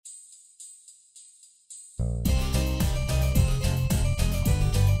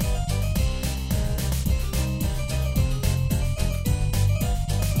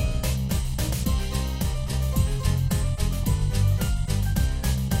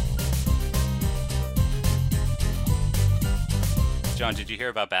John, did you hear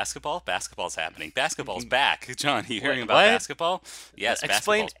about basketball? Basketball's happening. Basketball's back. John, are you hearing about What? basketball? Yes,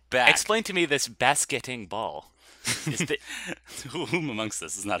 Explain basketball's back. explain to me this basketing ball. Is the Whom amongst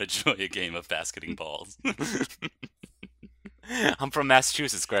us does not enjoy a game of basketing balls? I'm from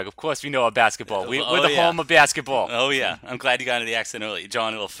Massachusetts, Greg. Of course we know about basketball. We're Oh the yeah. home of basketball. Oh yeah. I'm glad you got into the accent early,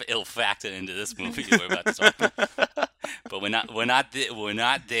 John. It'll factor into this movie we're about to talk about. But we're not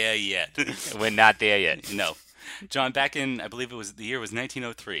there yet. We're not there yet. No, John. Back in I believe it was the year was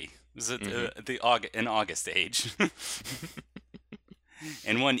 1903. It was at an August age.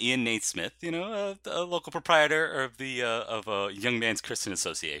 And one Ian Naismith, a local proprietor of the of a Young Man's Christian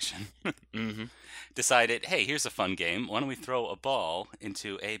Association, hmm decided, hey, here's a fun game. Why don't we throw a ball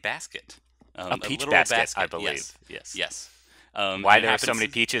into a basket? A A peach literal basket, I basket. believe. Yes. Yes. Yes. Why And it there are so many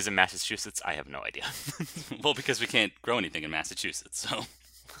happens, peaches in Massachusetts, I have no idea. well, because we can't grow anything in Massachusetts, so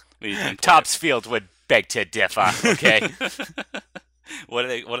we need to import Topsfield would beg to differ, okay? it. What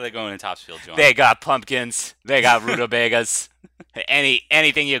are they growing in Topsfield, John? They got pumpkins, they got rutabagas.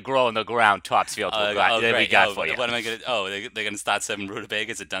 Anything you grow in the ground, Topsfield will got, we great. got Oh, for you. what am I gonna? Oh, they're gonna start serving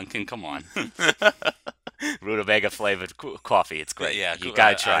rutabagas at Dunkin'. Come on. Rutabaga flavored coffee, it's great. Yeah, You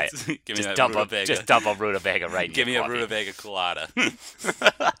gotta try it. Give me that rutabaga. Just dump a rutabaga right in Give me your a coffee. rutabaga colada.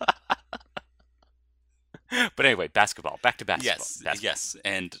 But anyway, basketball. Back to basketball. Yes, Basketball. yes,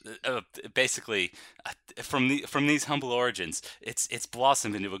 and basically, from these humble origins, it's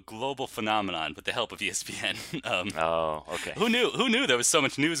blossomed into a global phenomenon with the help of ESPN. Oh, okay. Who knew? Who knew there was so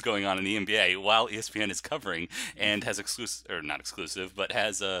much news going on in the NBA while ESPN is covering and has exclusive, or not exclusive, but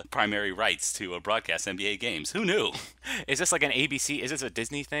has primary rights to broadcast NBA games? Who knew? Is this like an ABC? Is this a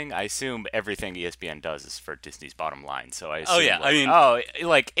Disney thing? I assume everything ESPN does is for Disney's bottom line. So I assume, Oh yeah, I mean,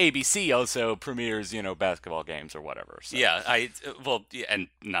 like ABC also premieres, basketball games or whatever. So. yeah, well, yeah, and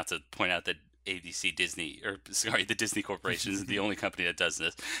not to point out that ABC Disney, or sorry, the Disney Corporation is the only company that does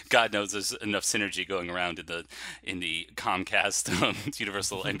this. God knows there's enough synergy going around in the Comcast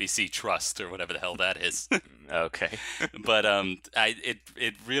Universal NBC Trust or whatever the hell that is. Okay. But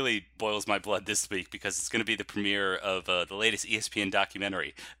it really boils my blood this week because it's going to be the premiere of the latest ESPN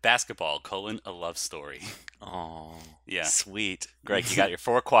documentary, Basketball: A Love Story. Oh, Yeah. sweet. Greg, you got your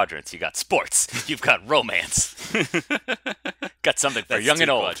 4 quadrants. You got sports. You've got romance. Got something for That's young and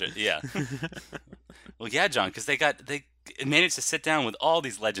too old. quadrant, yeah. Well, yeah, John, because they managed to sit down with all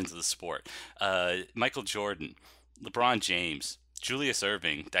these legends of the sport: Michael Jordan, LeBron James, Julius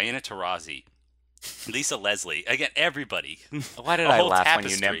Erving, Diana Taurasi, Lisa Leslie. Again, everybody. Why did A I whole laugh when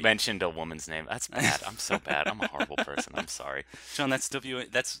you tapestry. mentioned a woman's name? That's bad. I'm so bad. I'm a horrible person. I'm sorry. John,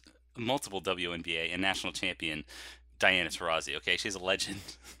 that's multiple WNBA and national champion Diana Taurasi. Okay, she's a legend.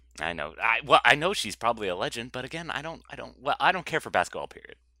 I know. I know she's probably a legend, but again, I don't care for basketball.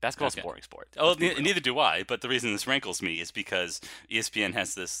 Period. Basketball's a Okay. boring sport. Oh, Let's be real. neither do I. But the reason this rankles me is because ESPN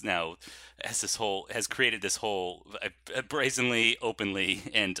has created this whole brazenly, openly,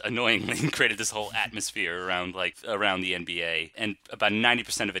 and annoyingly created this whole atmosphere around the NBA, and about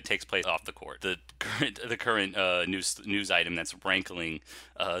 90% of it takes place off the court. The current news item that's rankling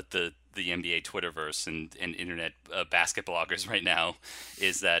the NBA Twitterverse and internet basket bloggers right now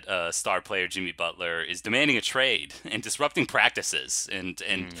is that star player Jimmy Butler is demanding a trade and disrupting practices and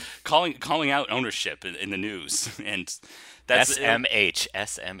calling out ownership in the news, and that's SMH.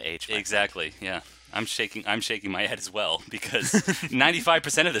 SMH. my friend. exactly, yeah. I'm shaking my head as well because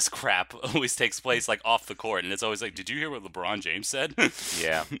 95% of this crap always takes place like off the court, and it's always like, did you hear what LeBron James said?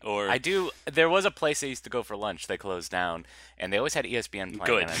 Yeah. Or I do. There was a place I used to go for lunch. They closed down, and they always had ESPN playing.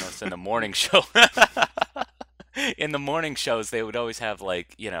 Good. And I noticed in the morning show, in the morning shows, they would always have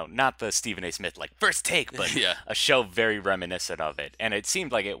not the Stephen A. Smith first take, but Yeah. a show very reminiscent of it. And it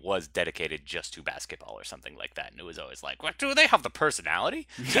seemed like it was dedicated just to basketball or something like that. And it was always like, what, do they have the personality?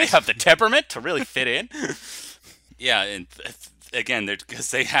 Do they have the temperament to really fit in? Yeah, and again,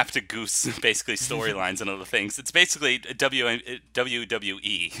 because they have to goose basically storylines and other things. It's basically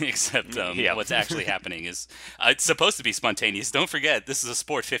WWE, except Yeah. what's actually happening is it's supposed to be spontaneous. Don't forget, this is a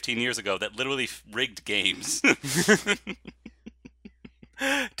sport 15 years ago that literally rigged games.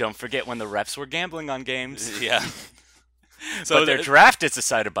 Don't forget when the refs were gambling on games. Yeah. But their draft is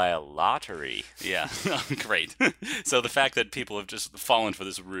decided by a lottery. Yeah, great. So the fact that people have just fallen for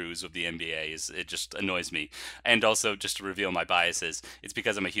this ruse of the NBA it just annoys me. And also, just to reveal my biases, it's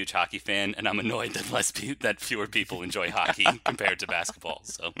because I'm a huge hockey fan, and I'm annoyed that fewer people enjoy hockey compared to basketball.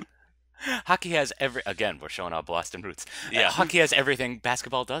 So Hockey has again, we're showing our Boston roots. Yeah. Hockey has everything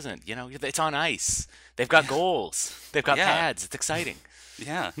basketball doesn't. It's on ice. They've got goals. They've got Yeah. pads. It's exciting.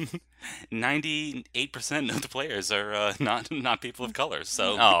 yeah, 98% of the players are not people of color.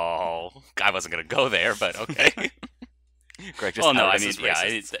 So Oh, I wasn't gonna go there, but okay. Greg just Well, no, I outed mean, us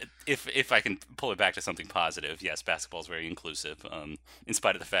as yeah. racist. If I can pull it back to something positive, yes, basketball is very inclusive. In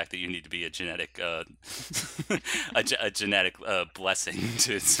spite of the fact that you need to be a genetic a genetic blessing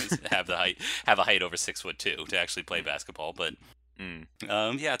to have a height over 6'2" to actually play basketball. But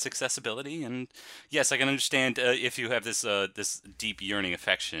Mm. yeah, it's accessibility, and yes, I can understand if you have this deep yearning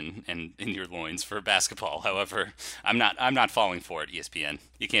affection in your loins for basketball. However, I'm not falling for it. ESPN,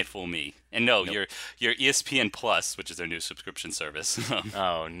 you can't fool me. And no, Nope. your ESPN Plus, which is their new subscription service.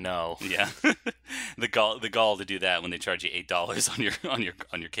 Oh no. Yeah, the gall to do that when they charge you $8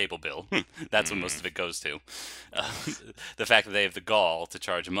 on your cable bill. That's what most of it goes to. Uh, the fact that they have the gall to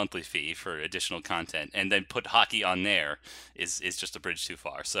charge a monthly fee for additional content and then put hockey on there is just a bridge too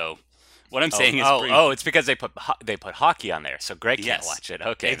far. So what I'm saying is, It's because they put hockey on there, so Greg can't Yes. watch it.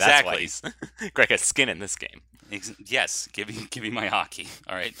 Okay, Exactly. that's why Greg has skin in this game. Yes, give me my hockey.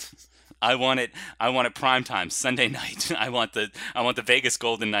 All right. I want it prime time Sunday night. I want the Vegas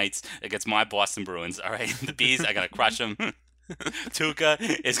Golden Knights against my Boston Bruins. All right, the Bees, I gotta crush them. Tuca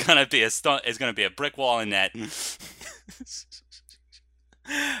is gonna be a brick wall in net.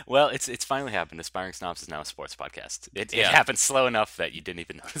 Well, it's finally happened. Aspiring Snobs is now a sports podcast. It Yeah. happened slow enough that you didn't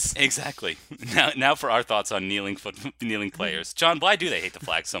even notice. Exactly. Now for our thoughts on kneeling players. John, why do they hate the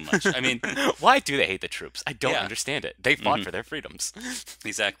flag so much? I mean, Why do they hate the troops? I don't Yeah. understand it. They fought for their freedoms.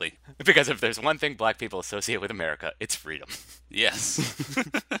 exactly. Because if there's one thing black people associate with America, it's freedom. Yes.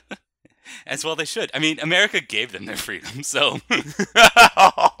 As well they should. I mean, America gave them their freedom, so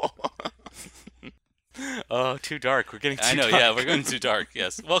Oh, too dark. We're getting too I know, dark. yeah, we're going too dark.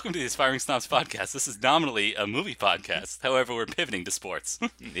 Yes. Welcome to the Aspiring Snobs podcast. This is nominally a movie podcast. However, we're pivoting to sports.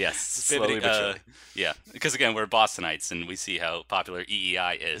 Yes, slowly Pivoting, but surely. yeah, because again, we're Bostonites and we see how popular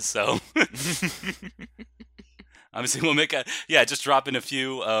EEI is. So obviously, we'll make just drop in a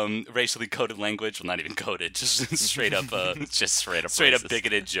few racially coded language. Well, not even coded, just straight up, Just straight up straight up racist.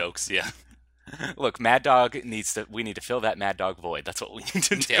 bigoted jokes. Yeah. Look, Mad Dog we need to fill that Mad Dog void. That's what we need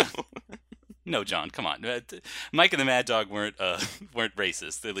to do. Yeah. No, John, come on. Mike and the Mad Dog weren't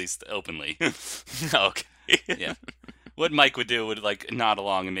racist, at least openly. Okay. Yeah. What Mike would do would like nod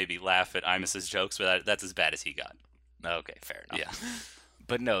along and maybe laugh at Imus's jokes, but that's as bad as he got. Okay, fair enough. Yeah.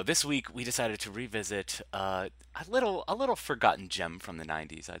 But no, this week we decided to revisit a little forgotten gem from the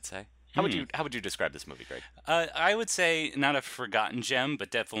 90s, I'd say. How would you describe this movie, Greg? I would say not a forgotten gem, but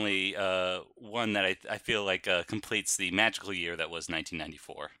definitely one that I feel like completes the magical year that was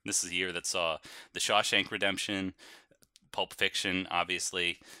 1994. This is a year that saw The Shawshank Redemption, Pulp Fiction,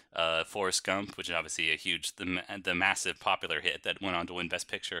 obviously, Forrest Gump, which is obviously the massive popular hit that went on to win Best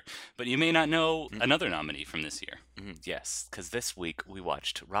Picture. But you may not know another nominee from this year. Yes, because this week we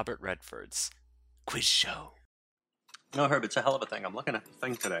watched Robert Redford's Quiz Show. No, Herb, it's a hell of a thing. I'm looking at the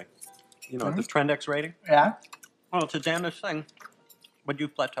thing today. You know, this Trendex rating? Yeah, Well, it's a damnedest thing. But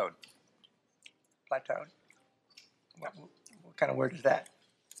you've plateaued. plateaued. What kind of word is that?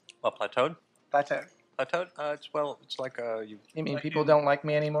 Well, plateaued? Plateaued. Plateaued? It's like you... You mean people don't like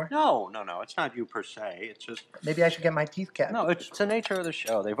me anymore? No. It's not you per se. It's just... Maybe I should get my teeth kept. No, it's the nature of the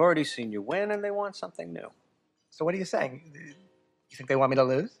show. They've already seen you win, and they want something new. So what are you saying? You think they want me to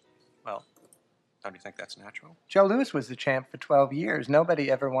lose? Well, don't you think that's natural? Joe Louis was the champ for 12 years.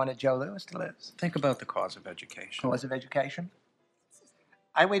 Nobody ever wanted Joe Louis to lose. Think about the cause of education. Cause of education.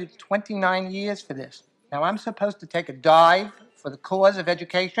 I waited 29 years for this. Now I'm supposed to take a dive for the cause of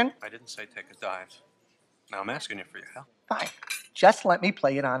education? I didn't say take a dive. Now I'm asking you for your help. Fine. Just let me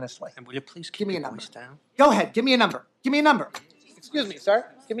play it honestly. And will you please keep Give me your a number. voice down? Go ahead. Give me a number. Give me a number. Excuse me, sir.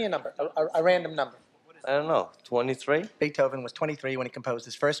 Give me a number. A random number. I don't know, 23? Beethoven was 23 when he composed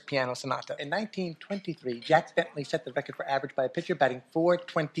his first piano sonata. In 1923, Jack Bentley set the record for average by a pitcher batting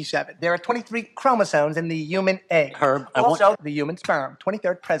 .427. There are 23 chromosomes in the human egg. Herb, Also, the human sperm.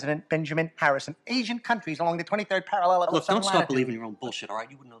 23rd President Benjamin Harrison. Asian countries along the 23rd parallel of the Look, southern don't stop latitude. believing your own bullshit, all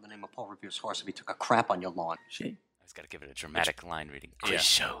right? You wouldn't know the name of Paul Revere's horse if he took a crap on your lawn. She. I just got to give it a dramatic line reading. Quiz Yeah.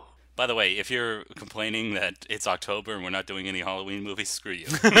 Show. By the way, if you're complaining that it's October and we're not doing any Halloween movies, screw you.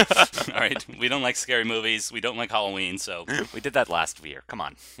 All right? We don't like scary movies. We don't like Halloween, so We did that last year. Come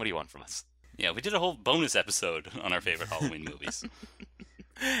on. What do you want from us? yeah, we did a whole bonus episode on our favorite Halloween movies.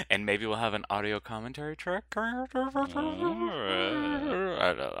 And maybe we'll have an audio commentary track. I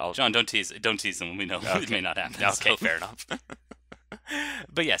don't know. John, don't tease them. We know it may not happen. Okay, so- fair enough.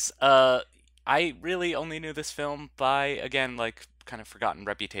 But yes, I really only knew this film by, again, like, kind of forgotten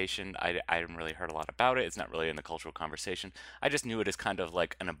reputation. I hadn't really heard a lot about it. It's not really in the cultural conversation. I just knew it as kind of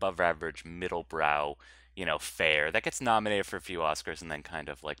like an above-average, middle-brow fare that gets nominated for a few Oscars and then kind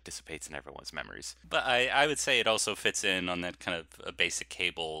of like dissipates in everyone's memories. But I would say it also fits in on that kind of a basic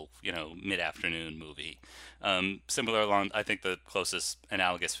cable, mid-afternoon movie. Similar along, I think the closest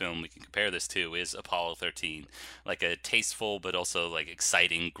analogous film we can compare this to is Apollo 13, like a tasteful but also like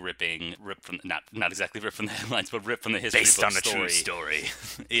exciting, gripping, ripped from not exactly ripped from the headlines, but ripped from the history Based book on a story. true story.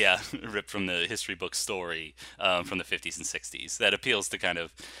 Yeah, ripped from the history book story from the 50s and 60s that appeals to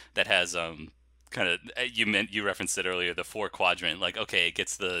that has you referenced it earlier, the 4-quadrant, like, okay, it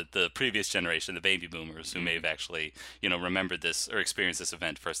gets the previous generation, the baby boomers, who may have actually remembered this or experienced this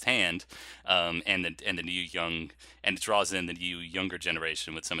event firsthand, and the new young, and it draws in the new younger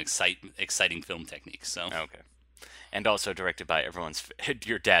generation with some exciting film techniques. So Okay. And also directed by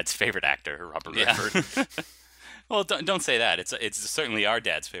your dad's favorite actor, Robert Redford. Well, don't say that. It's certainly our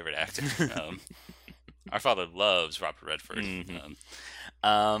dad's favorite actor. Our father loves Robert Redford.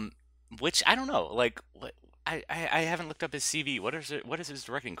 Which I don't know. Like, I haven't looked up his CV. What is his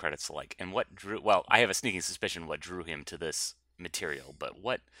directing credits like? And what drew? Well, I have a sneaking suspicion what drew him to this material. But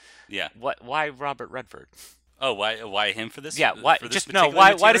what? Yeah. Why Robert Redford? Oh, why him for this? Yeah. Why? For this Just no.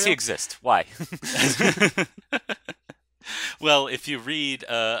 particular Why does he material? exist? Why? Well, if you read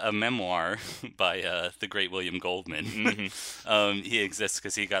a memoir by the great William Goldman, he exists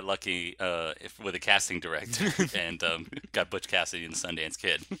because he got lucky with a casting director and got Butch Cassidy and the Sundance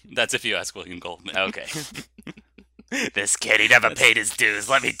Kid. That's if you ask William Goldman. Okay. This kid, he never paid his dues.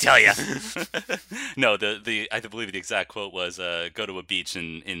 Let me tell you. No, I believe the exact quote was, "Go to a beach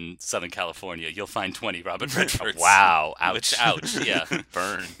in Southern California, you'll find 20 Robert Redfords." Wow. Ouch. Which, ouch. Yeah.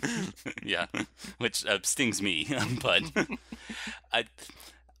 Burn. Yeah, which stings me, but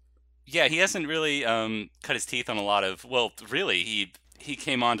yeah, he hasn't really cut his teeth on a lot of. Well, really, he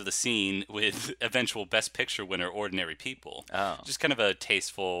came onto the scene with eventual Best Picture winner Ordinary People. Oh. Just kind of a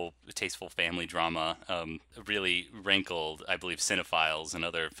tasteful family drama. Really rankled, I believe, cinephiles and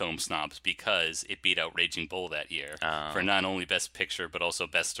other film snobs because it beat out Raging Bull that year for not only Best Picture but also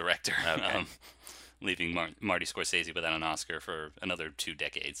Best Director. Okay. Leaving Marty Scorsese without an Oscar for another 2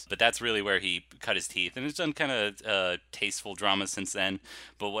 decades. But that's really where he cut his teeth, and he's done kind of tasteful drama since then.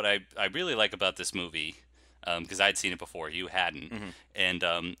 But what I really like about this movie, because I'd seen it before, you hadn't, and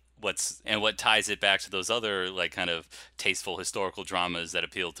what ties it back to those other like kind of tasteful historical dramas that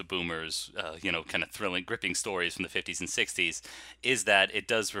appeal to boomers, kind of thrilling, gripping stories from the 50s and 60s, is that it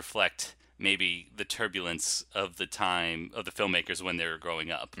does reflect maybe the turbulence of the time of the filmmakers when they were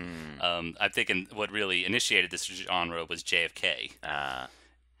growing up. I'm thinking what really initiated this genre was JFK.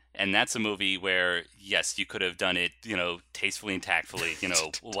 And that's a movie where, yes, you could have done it, tastefully and tactfully,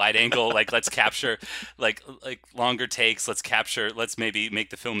 wide angle, like let's capture, like longer takes, let's maybe make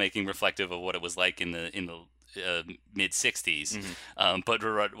the filmmaking reflective of what it was like in the mid 60s. But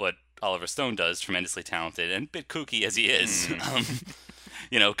what Oliver Stone does, tremendously talented and a bit kooky as he is,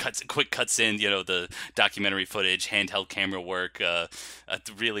 cuts in, the documentary footage, handheld camera work,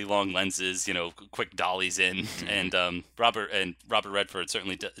 really long lenses, quick dollies in, and Robert Redford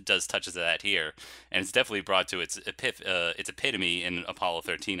certainly does touches of that here, and it's definitely brought to its epitome in Apollo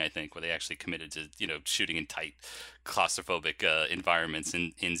 13, I think, where they actually committed to shooting in tight, claustrophobic environments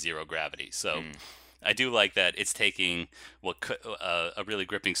in zero gravity. So. I do like that it's taking a really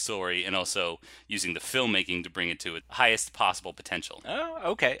gripping story and also using the filmmaking to bring it to its highest possible potential. Oh,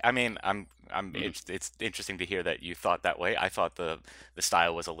 okay. I mean, it's interesting to hear that you thought that way. I thought the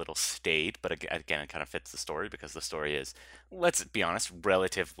style was a little staid, but again, it kind of fits the story because the story is, let's be honest,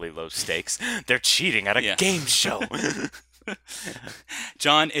 relatively low stakes. They're cheating at a game show.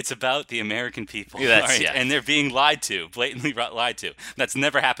 John, it's about the American people, Yeah. And they're being lied to, blatantly lied to. That's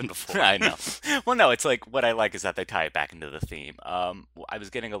never happened before. I know. Well, no, it's like what I like is that they tie it back into the theme. I was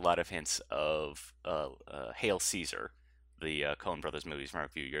getting a lot of hints of Hail Caesar, the Coen Brothers movies from a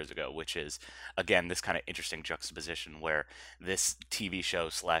few years ago, which is, again, this kind of interesting juxtaposition where this TV show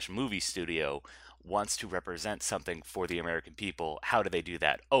 / movie studio wants to represent something for the American people. How do they do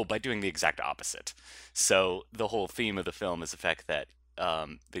that? Oh, by doing the exact opposite. So the whole theme of the film is the fact that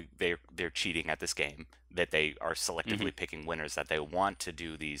they're cheating at this game, that they are selectively picking winners, that they want to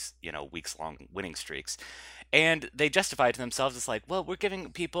do these weeks-long winning streaks. And they justify it to themselves. It's like, well, we're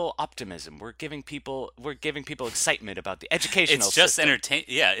giving people optimism. We're giving people excitement about the educational It's just system.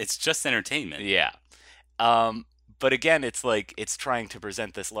 it's just entertainment. Yeah. But again, it's like it's trying to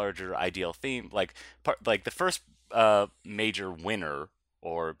present this larger ideal theme. Like the first major winner,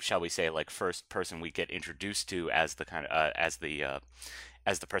 or shall we say, like first person we get introduced to as the kind of as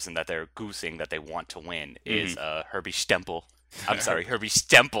the person that they're goosing that they want to win is Herbie Stempel. I'm sorry, Herbie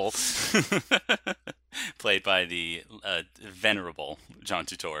Stempel. Played by the venerable John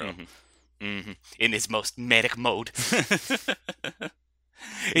Turturro. In his most medic mode.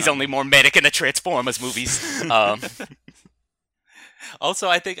 He's only more medic in the Transformers movies. Also,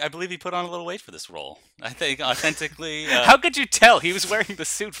 I believe he put on a little weight for this role. I think authentically. How could you tell? He was wearing the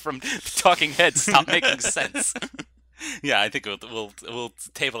suit from Talking Heads. Stop making sense. Yeah, I think we'll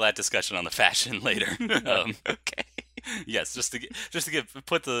table that discussion on the fashion later. Okay. Yes, just to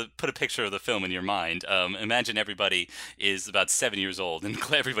put a picture of the film in your mind. Imagine everybody is about 7 years old and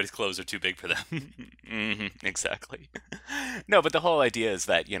everybody's clothes are too big for them. Exactly. No, but the whole idea is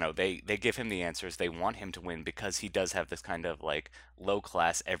that, they give him the answers. They want him to win because he does have this kind of like low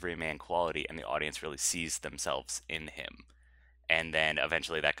class everyman quality, and the audience really sees themselves in him. And then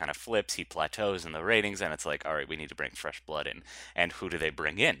eventually that kind of flips. He plateaus in the ratings, and it's like, all right, we need to bring fresh blood in. And who do they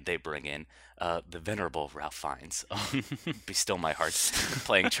bring in? They bring in the venerable Ralph Fiennes. Be Still My Heart,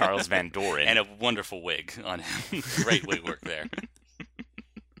 playing Charles Van Doren. And a wonderful wig on him. Great wig work there.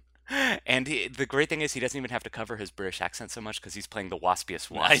 And the great thing is he doesn't even have to cover his British accent so much because he's playing the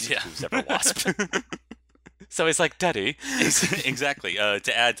waspiest wasp who's ever wasped. So he's like, Daddy. Exactly.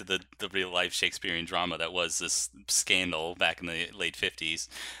 To add to the real-life Shakespearean drama that was this scandal back in the late 50s,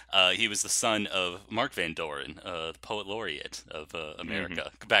 he was the son of Mark Van Doren, the poet laureate of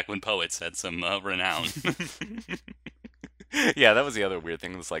America, back when poets had some renown. Yeah, that was the other weird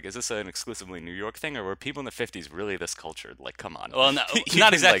thing. It was like, is this an exclusively New York thing, or were people in the 50s really this cultured? Like, come on. Well, no,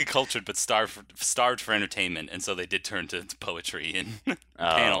 not exactly cultured, but starved for entertainment, and so they did turn to poetry and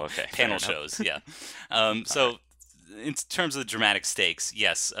panel shows. Yeah. So, in terms of the dramatic stakes,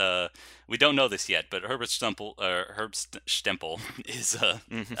 yes, we don't know this yet, but Herb Stempel is a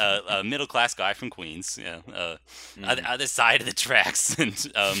middle-class guy from Queens, other side of the tracks,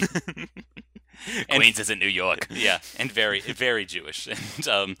 and Queens isn't New York. Yeah, and very, very Jewish.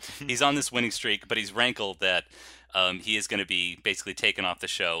 And he's on this winning streak, but he's rankled that he is going to be basically taken off the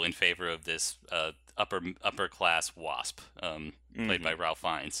show in favor of this upper class wasp played by Ralph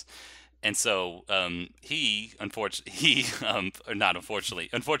Fiennes. And so unfortunately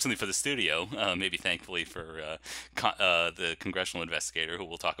for the studio, maybe thankfully for the congressional investigator who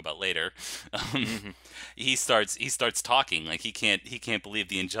we'll talk about later, he starts talking like he can't believe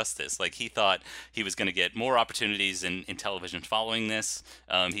the injustice. Like he thought he was going to get more opportunities in television following this.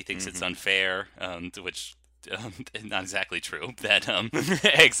 He thinks it's unfair, which. Not exactly true. That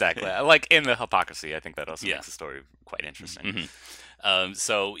exactly, like in the hypocrisy, I think that also makes the story quite interesting.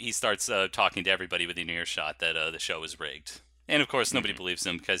 So he starts talking to everybody within earshot that the show is rigged, and of course nobody believes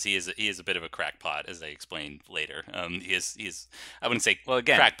him because he is a bit of a crackpot, as they explain later. He is I wouldn't say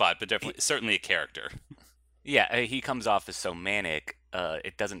crackpot, but definitely certainly a character. Yeah, he comes off as so manic.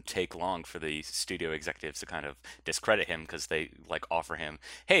 It doesn't take long for the studio executives to kind of discredit him because they like offer him,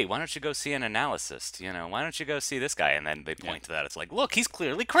 "Hey, why don't you go see an analyst? Why don't you go see this guy?" And then they point to that. It's like, look, he's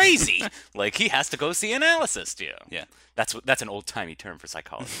clearly crazy. Like he has to go see an analyst. Yeah. That's an old timey term for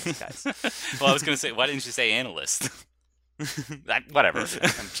psychologists, guys. Well, I was gonna say, why didn't you say analyst? Whatever.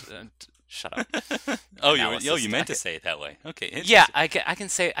 Shut up. You meant to say it that way. Okay. Yeah, I can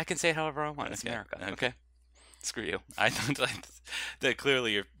say it however I want. It's America. Okay. Screw you. I thought that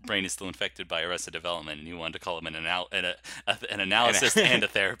clearly your brain is still infected by Arrested Development, and you wanted to call him an analyst and a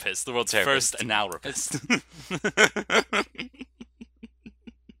therapist, the world's first analrapist.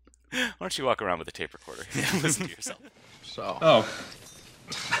 Why don't you walk around with a tape recorder? Listen to yourself. So. Oh.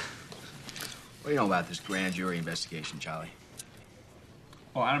 What do you know about this grand jury investigation, Charlie?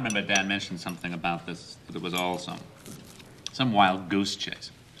 Oh, I remember Dan mentioned something about this, that it was all some wild goose chase.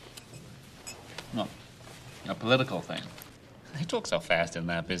 Well, a political thing. They talk so fast in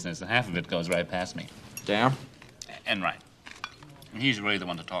that business, and half of it goes right past me. Damn. And right. And he's really the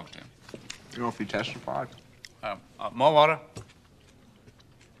one to talk to. You know if he testified? More water?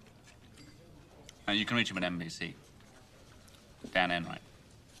 You can reach him at NBC. Dan Enright.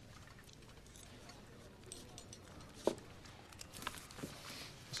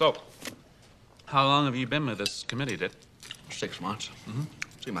 So, how long have you been with this committee, Dick? 6 months.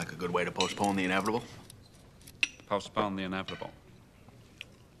 Seemed like a good way to postpone the inevitable. Postpone the inevitable.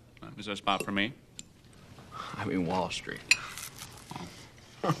 Is there a spot for me? I mean Wall Street.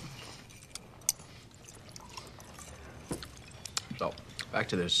 So, back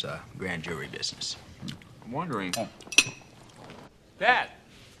to this grand jury business. I'm wondering... Dad!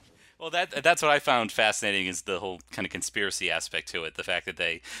 Well, that's what I found fascinating is the whole kind of conspiracy aspect to it. The fact that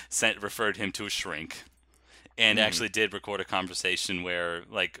they referred him to a shrink and actually did record a conversation where,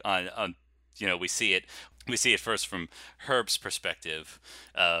 like, we see it first from Herb's perspective,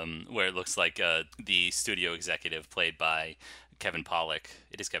 where it looks like the studio executive played by Kevin Pollak.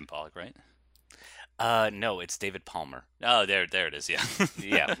 It is Kevin Pollak, right? No, it's David Palmer. Oh, there it is. Yeah.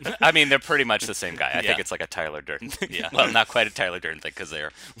 Yeah, I mean they're pretty much the same guy. I Yeah. think it's like a Tyler Durden thing. Yeah. Well, not quite a Tyler Durden thing because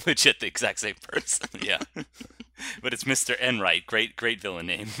they're legit the exact same person. Yeah. But it's Mr. Enright, great villain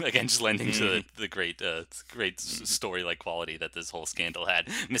name. Again, just lending to the great story-like quality that this whole scandal had.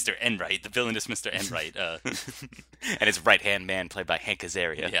 Mr. Enright, the villainous Mr. Enright. And his right-hand man played by Hank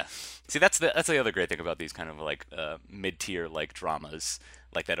Azaria. Yeah. See, that's the other great thing about these kind of like mid-tier like dramas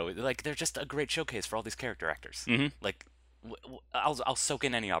like that. Like they're just a great showcase for all these character actors. Mm-hmm. Like I'll soak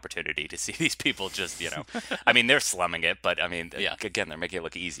in any opportunity to see these people just I mean they're slumming it, but I mean Yeah. again they're making it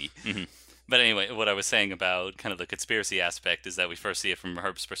look easy. Mm-hmm. But anyway, what I was saying about kind of the conspiracy aspect is that we first see it from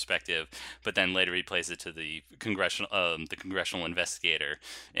Herb's perspective, but then later he plays it to the congressional investigator,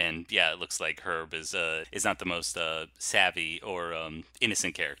 and yeah, it looks like Herb is not the most savvy or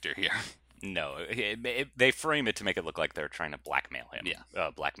innocent character here. No, they frame it to make it look like they're trying to blackmail him. Yeah.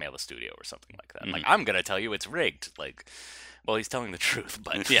 Blackmail the studio or something like that. Mhm. Like, I'm going to tell you it's rigged. Like, well, he's telling the truth,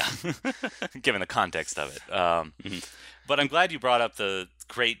 but Yeah. given the context of it. But I'm glad you brought up the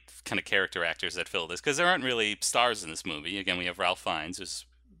great kind of character actors that fill this, because there aren't really stars in this movie. Again, we have Ralph Fiennes, who's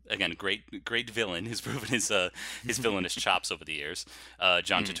again a great villain who's proven his villainous chops over the years.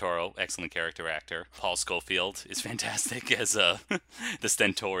 John Turturro, excellent character actor. Paul Scofield is fantastic as the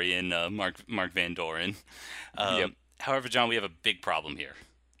Stentorian Mark Van Doren. Yep. However, John, we have a big problem here.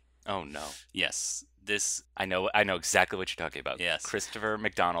 Oh, no. Yes, this. I know exactly what you're talking about. Yes. Christopher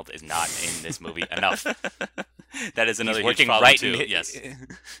McDonald is not in this movie enough. That is another He's huge working problem right too. in Yes.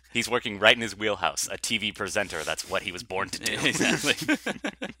 He's working right in his wheelhouse. A TV presenter. That's what he was born to do. Exactly.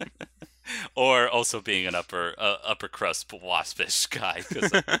 Or also being an upper crust waspish guy, because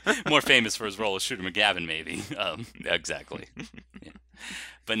more famous for his role as Shooter McGavin, maybe. Exactly. Yeah.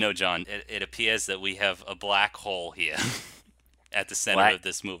 But no, John, it appears that we have a black hole here at the center Black- of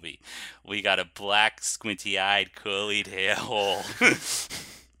this movie. We got a black, squinty-eyed, curly hair hole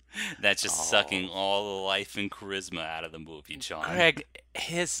that's just sucking all the life and charisma out of the movie, John. Greg,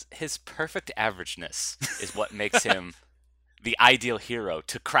 his perfect averageness is what makes him the ideal hero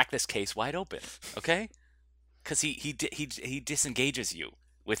to crack this case wide open. Okay, because he disengages you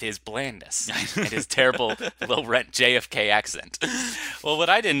with his blandness and his terrible low rent JFK accent. Well, what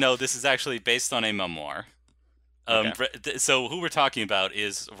I didn't know, this is actually based on a memoir. Okay. So who we're talking about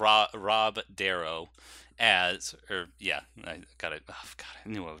is Rob Darrow as, or yeah, I got it. Oh God, I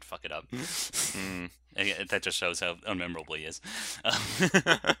knew I would fuck it up. Again, that just shows how unmemorable he is.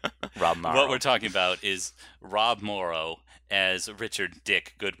 Rob Morrow. What we're talking about is Rob Morrow as Richard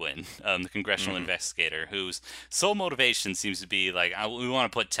Dick Goodwin, the congressional investigator, whose sole motivation seems to be like, we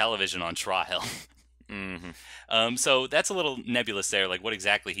want to put television on trial. So that's a little nebulous there, like what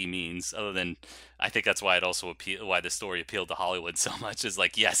exactly he means, other than I think that's why it also why the story appealed to Hollywood so much, is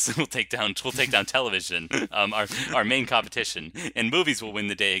like, yes, we'll take down television, our main competition, and movies will win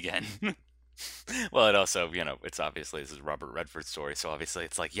the day again. Well, it also, it's obviously, this is Robert Redford's story, so obviously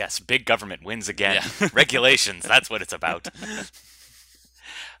it's like, yes, big government wins again. Yeah. Regulations, that's what it's about.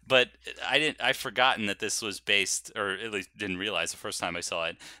 But I've forgotten that this was based, or at least didn't realize the first time I saw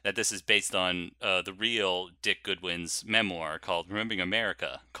it, that this is based on the real Dick Goodwin's memoir called Remembering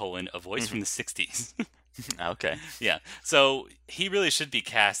America, A Voice from the 60s. Okay. Yeah. So he really should be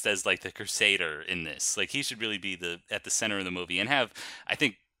cast as like the crusader in this. Like he should really be at the center of the movie and have, I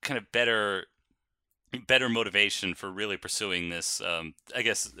think, kind of better motivation for really pursuing this. I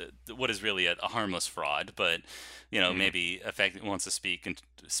guess what is really a harmless fraud, but maybe wants to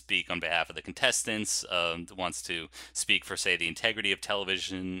speak on behalf of the contestants. Wants to speak for, say, the integrity of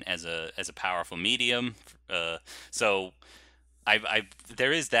television as a powerful medium. So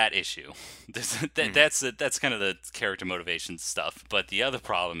there is that issue. That's kind of the character motivation stuff. But the other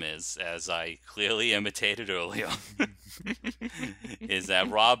problem is, as I clearly imitated earlier, is that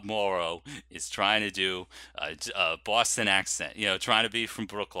Rob Morrow is trying to do a Boston accent, trying to be from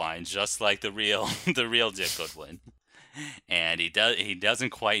Brookline, just like the real Dick Goodwin. And he doesn't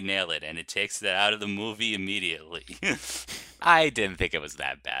quite nail it, and it takes it out of the movie immediately. I didn't think it was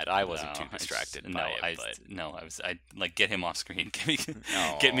that bad. I wasn't too distracted by it. I like, get him off screen.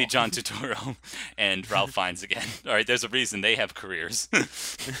 Get me John Turturro and Ralph Fiennes again. All right, there's a reason they have careers.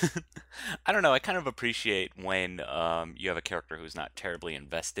 I don't know. I kind of appreciate when you have a character who's not terribly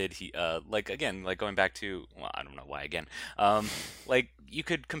invested. He going back to, well, I don't know why again. You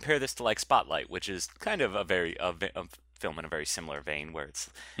could compare this to like Spotlight, which is kind of a film in a very similar vein, where it's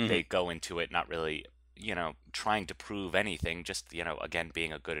they go into it not really trying to prove anything, just again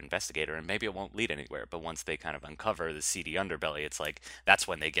being a good investigator, and maybe it won't lead anywhere, but once they kind of uncover the seedy underbelly, it's like that's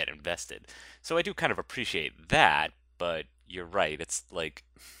when they get invested. So I do kind of appreciate that, but you're right, it's like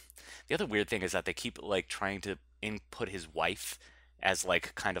The other weird thing is that they keep like trying to input his wife as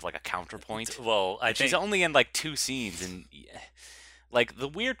like kind of like a counterpoint. Well, I think She's only in like 2 scenes, and like the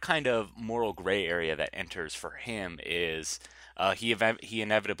weird kind of moral gray area that enters for him is he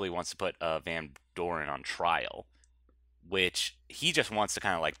inevitably wants to put Van Doren on trial, which he just wants to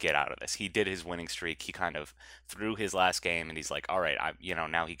kind of like get out of this. He did his winning streak. He kind of threw his last game, and he's like, all right,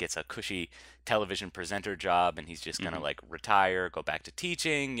 now he gets a cushy television presenter job, and he's just gonna like retire, go back to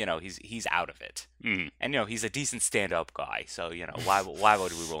teaching. He's out of it. And he's a decent stand-up guy, so why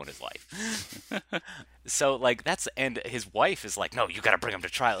would we ruin his life? So like and his wife is like, no, you got to bring him to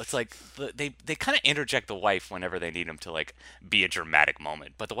trial. It's like they kind of interject the wife whenever they need him to like be a dramatic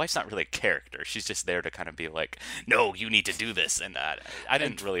moment, but the wife's not really a character. She's just there to kind of be like, no, you need to do this, and I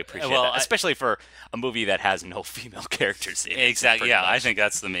didn't really appreciate that, especially for a movie that has no female characters in it. Exactly. Yeah, I think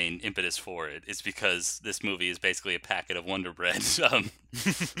that's the main impetus for it. It's because this movie is basically a packet of Wonder Bread.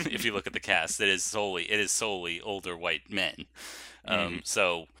 If you look at the cast, it is solely older white men.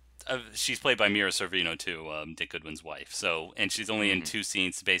 So she's played by Mira Sorvino too, Dick Goodwin's wife. So, and she's only in 2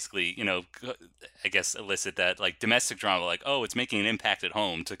 scenes to basically, I guess elicit that like domestic drama, like, oh, it's making an impact at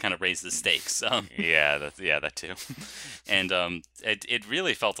home to kind of raise the stakes. That too. And it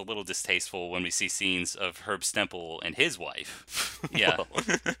really felt a little distasteful when we see scenes of Herb Stempel and his wife. Yeah,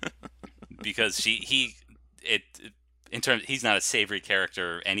 because he's not a savory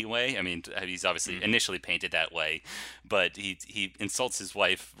character anyway. I mean, he's obviously initially painted that way, but he insults his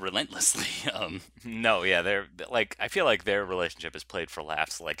wife relentlessly. They're like, I feel like their relationship is played for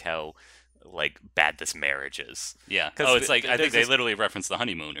laughs, like how like bad this marriage is. Yeah. Oh, it's like I think they literally reference the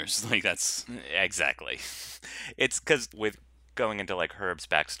honeymooners. Like that's exactly. It's because with going into like Herb's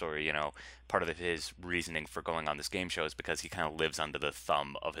backstory, part of his reasoning for going on this game show is because he kind of lives under the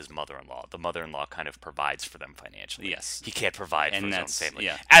thumb of his mother-in-law. The mother-in-law kind of provides for them financially. Yes. He can't provide for his own family,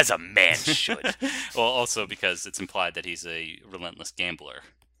 yeah. as a man should. Well, also because it's implied that he's a relentless gambler.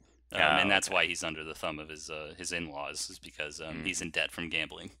 And that's why he's under the thumb of his in-laws, is because he's in debt from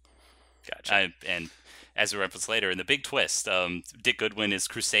gambling. Gotcha. And as we reference later, in the big twist, Dick Goodwin is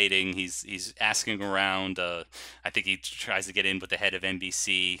crusading. He's asking around. I think he tries to get in with the head of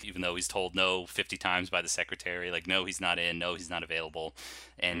NBC, even though he's told no 50 times by the secretary. Like, no, he's not in. No, he's not available.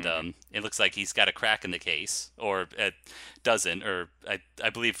 And it looks like he's got a crack in the case, or doesn't. Or I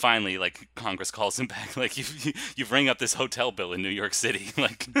believe finally, like, Congress calls him back. Like, you've rang up this hotel bill in New York City.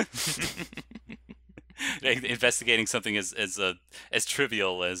 Like. Investigating something as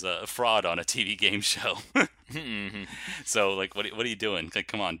trivial as a fraud on a TV game show. So, like, what are you doing? Like,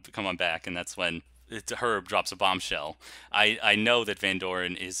 come on back. And that's when Herb drops a bombshell. I know that Van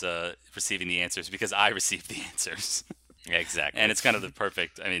Doren is receiving the answers because I received the answers. Yeah, exactly. And it's kind of the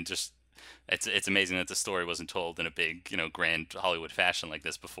perfect. I mean, just it's amazing that the story wasn't told in a big, grand Hollywood fashion like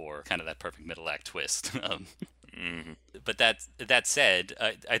this before. Kind of that perfect middle act twist. But that said,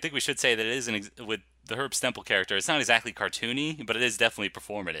 I think we should say that it is with the Herb Stempel character. It's not exactly cartoony, but it is definitely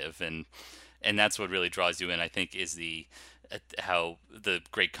performative, and that's what really draws you in. I think is how the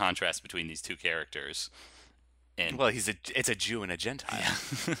great contrast between these two characters. And well, it's a Jew and a Gentile.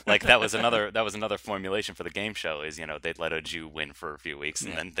 Yeah. Like that was another formulation for the game show is they'd let a Jew win for a few weeks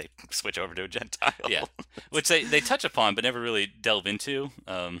and then they switch over to a Gentile. Yeah, which they touch upon but never really delve into.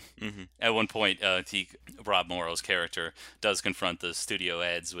 At one point, Rob Morrow's character does confront the studio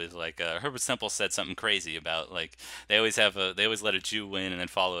heads with like Herbert Stempel said something crazy about like they always let a Jew win and then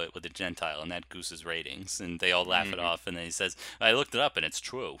follow it with a Gentile and that gooses ratings and they all laugh it off and then he says I looked it up and it's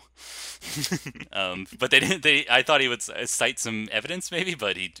true. But they didn't. I thought he would cite some evidence, maybe,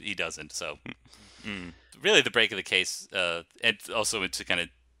 but he doesn't. So, really, the break of the case, and also to kind of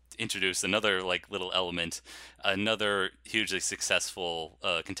introduce another like little element, another hugely successful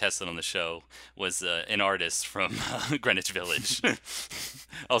contestant on the show was an artist from Greenwich Village,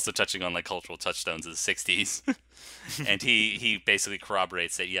 also touching on like cultural touchstones of the '60s. And he basically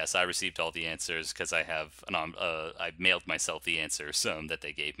corroborates that yes, I received all the answers because I mailed myself the answers that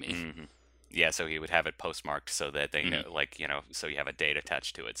they gave me. Yeah, so he would have it postmarked so that they know, so you have a date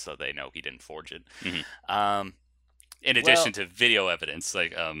attached to it, so they know he didn't forge it. In addition to video evidence,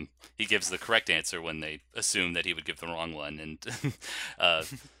 like he gives the correct answer when they assume that he would give the wrong one,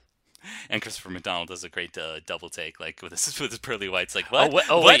 and Christopher McDonald does a great double take, like with his pearly whites, like what?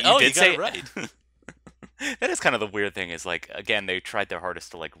 Wait, you did got say it right. That is kind of the weird thing is like, again, they tried their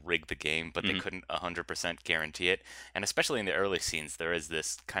hardest to like rig the game, but they couldn't 100% guarantee it. And especially in the early scenes, there is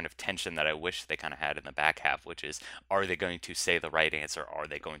this kind of tension that I wish they kind of had in the back half, which is, are they going to say the right answer? Are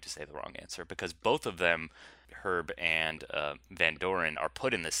they going to say the wrong answer? Because both of them, Herb and Van Doren, are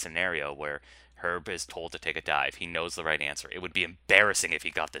put in this scenario where Herb is told to take a dive. He knows the right answer. It would be embarrassing if he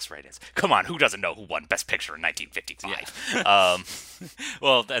got this right answer. Come on, who doesn't know who won Best Picture in 1955? Yeah.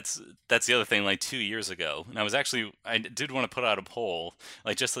 Well, that's the other thing. Like 2 years ago, and I did want to put out a poll,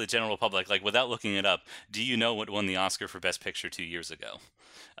 like just to the general public, like without looking it up. Do you know what won the Oscar for Best Picture 2 years ago?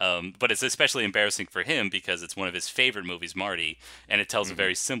 But it's especially embarrassing for him because it's one of his favorite movies, Marty, and it tells a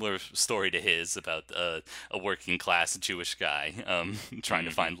very similar story to his about a working class Jewish guy trying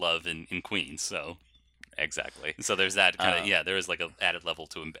to find love in Queens. So Exactly. so there's that kind of there is like an added level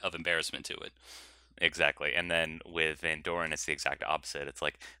of embarrassment to it. Exactly. And then with Van Doren, it's the exact opposite. It's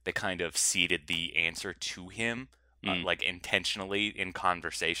like they kind of ceded the answer to him, like intentionally in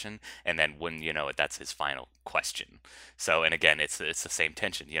conversation, and then when you know it, that's his final question. So, and again, it's the same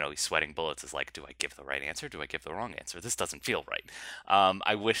tension. You know, he's sweating bullets. It's like, do I give the right answer? Do I give the wrong answer? This doesn't feel right.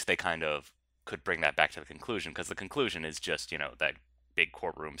 I wish they kind of could bring that back to the conclusion, because the conclusion is just, you know, that big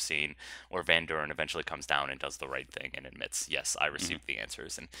courtroom scene where Van Doren eventually comes down and does the right thing and admits, yes, I received the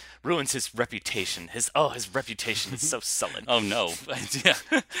answers, and ruins his reputation. His reputation is so sullen. Oh no! Yeah.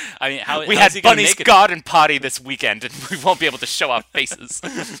 I mean, We how's he had gonna Bunny's make it? garden party this weekend, and we won't be able to show our faces.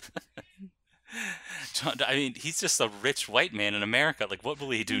 John, I mean, he's just a rich white man in America. Like, what will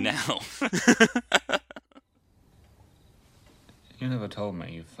he do now? You never told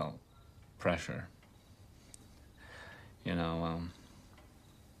me you felt pressure. You know,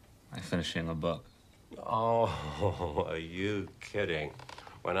 like finishing a book. Oh, are you kidding?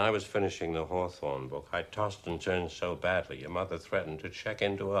 When I was finishing the Hawthorne book, I tossed and turned so badly, your mother threatened to check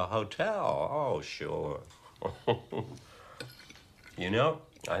into a hotel. Oh, sure. You know,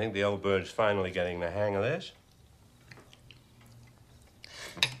 I think the old bird's finally getting the hang of this.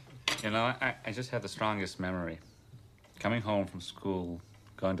 You know, I just had the strongest memory. Coming home from school,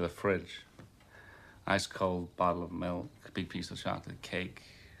 going to the fridge, ice cold bottle of milk, a big piece of chocolate cake.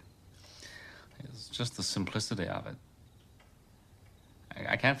 It's just the simplicity of it.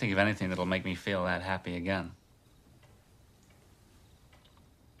 I can't think of anything that'll make me feel that happy again.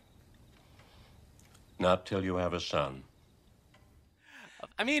 Not till you have a son.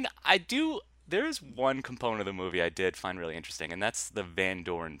 I mean, there is one component of the movie I did find really interesting, and that's the Van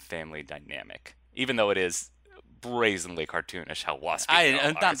Doren family dynamic. Even though it is brazenly cartoonish how waspy they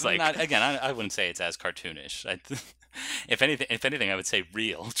all are. It's like, I wouldn't say it's as cartoonish. If anything, I would say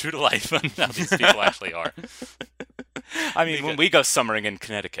real, true to life on how these people actually are. I mean, when we go summering in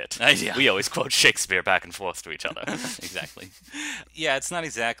Connecticut, Yeah. we always quote Shakespeare back and forth to each other. Exactly. Yeah, it's not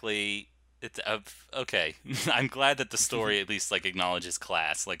exactly. Okay. I'm glad that the story at least like acknowledges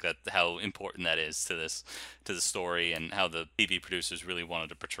class, like that, how important that is to the story, and how the TV producers really wanted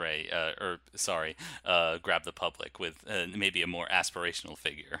to portray, grab the public with maybe a more aspirational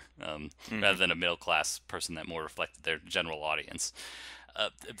figure, rather than a middle class person that more reflected their general audience.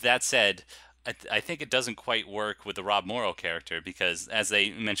 That said, I think it doesn't quite work with the Rob Morrow character, because, as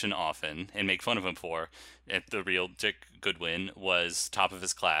they mention often and make fun of him for, the real Dick Goodwin was top of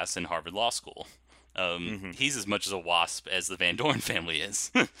his class in Harvard Law School. He's as much as a wasp as the Van Doren family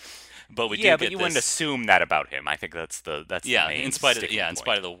is. But you wouldn't assume that about him. I think that's the main in spite of sticking point. in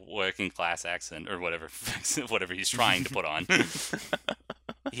spite of the working class accent or whatever he's trying to put on.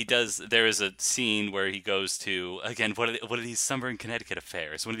 He does. There is a scene where he goes to, again, what are these summer in Connecticut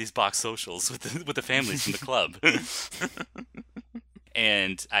affairs? One of these box socials with the families from the club.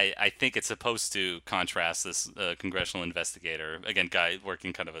 And I think it's supposed to contrast this congressional investigator, again, guy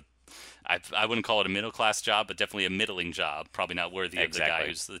working kind of I wouldn't call it a middle class job, but definitely a middling job. Probably not worthy of the guy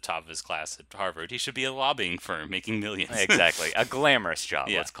who's the top of his class at Harvard. He should be a lobbying firm making millions. Exactly, a glamorous job.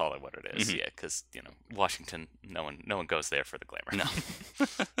 Yeah. Let's call it what it is. Yeah, because Washington, no one goes there for the glamour. No,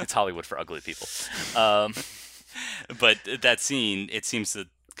 it's Hollywood for ugly people. But that scene, it seems to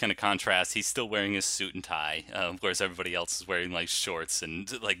kind of contrast. He's still wearing his suit and tie, whereas everybody else is wearing like shorts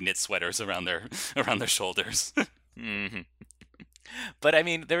and like knit sweaters around their shoulders. But I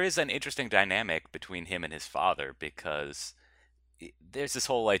mean, there is an interesting dynamic between him and his father, because there's this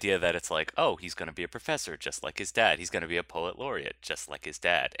whole idea that it's like, oh, he's going to be a professor just like his dad. He's going to be a poet laureate just like his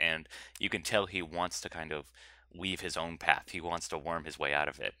dad. And you can tell he wants to kind of weave his own path. He wants to worm his way out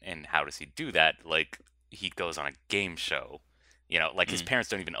of it. And how does he do that? Like, he goes on a game show. You know, like his parents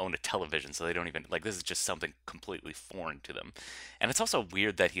don't even own a television, so they don't even, like, this is just something completely foreign to them. And it's also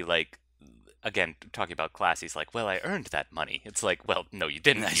weird that he, like, again, talking about class, he's like, well, I earned that money. It's like, well, no, you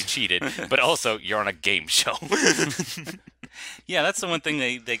didn't. You cheated. But also, you're on a game show. Yeah, that's the one thing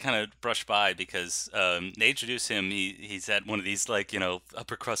they kind of brush by, because they introduce him. He's at one of these, like,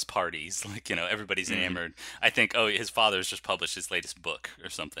 upper crust parties. Like, everybody's enamored. I think, his father's just published his latest book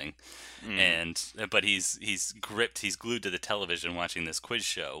or something. But he's glued to the television watching this quiz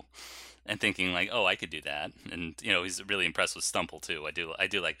show. and thinking like, oh, I could do that. And he's really impressed with Stumple too. I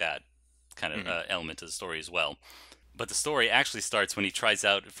do like that kind of element to the story as well. But the story actually starts when he tries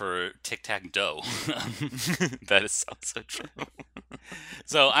out for tic-tac-toe. That is so true.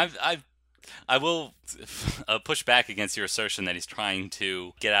 So I will push back against your assertion that he's trying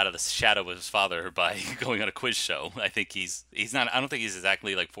to get out of the shadow of his father by going on a quiz show. I think he's not. I don't think he's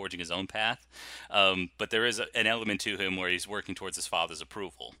exactly like forging his own path, but there is an element to him where he's working towards his father's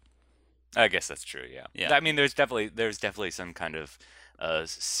approval. I guess that's true. Yeah. Yeah. I mean, there's definitely some kind of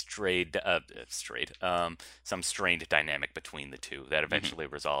some strained dynamic between the two that eventually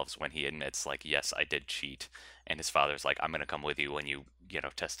resolves when he admits, like, yes, I did cheat, and his father's like, I'm going to come with you when you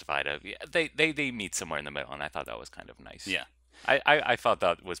testify to. They meet somewhere in the middle, and I thought that was kind of nice. Yeah. I thought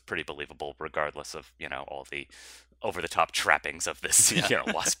that was pretty believable, regardless of all the over-the-top trappings of this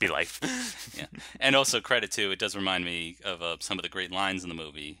waspy life. Yeah, and also credit to, it does remind me of some of the great lines in the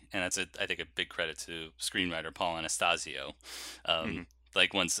movie, and that's I think a big credit to screenwriter Paul Anastasio.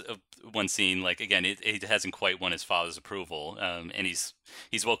 Like one scene, like again, it hasn't quite won his father's approval, and he's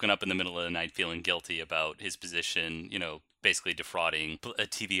woken up in the middle of the night feeling guilty about his position, basically defrauding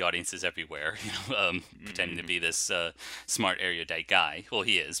TV audiences everywhere, pretending to be this smart erudite guy. Well,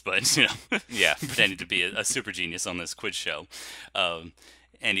 he is, but yeah, pretending to be a super genius on this quiz show.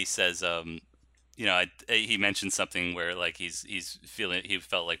 And he says, he mentioned something where like he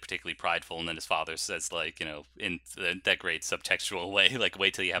felt like particularly prideful, and then his father says like, in that great subtextual way, like,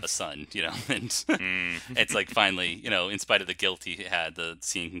 wait till you have a son, and it's like finally, in spite of the guilt he had, the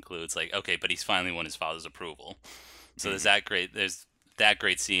scene concludes like, okay, but he's finally won his father's approval. So there's that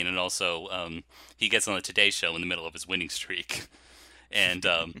great scene, and also he gets on the Today Show in the middle of his winning streak, and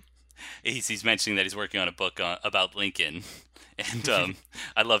he's mentioning that he's working on a book about Lincoln, and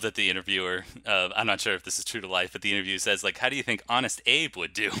I love that the interviewer, I'm not sure if this is true to life, but the interviewer says like, how do you think Honest Abe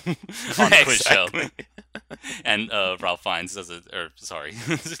would do on the quiz show? And Ralph Fiennes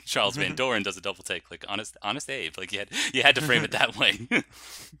Charles Van Doren does a double take, like, Honest Abe, like you had to frame it that way. Well,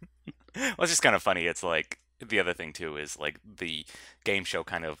 it's just kind of funny. It's like, the other thing too is like the game show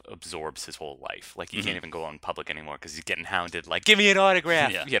kind of absorbs his whole life. Like he can't even go on public anymore because he's getting hounded. Like, give me an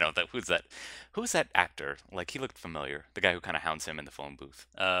autograph. Yeah. Who's that actor? Like, he looked familiar. The guy who kind of hounds him in the phone booth.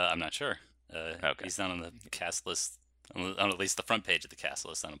 I'm not sure. Okay. He's not on the cast list. On at least the front page of the cast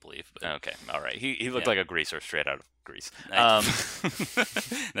list, I don't believe. But, okay, all right. He looked like a greaser straight out of Grease.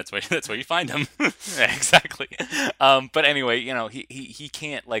 That's where you find him. Exactly. But anyway, he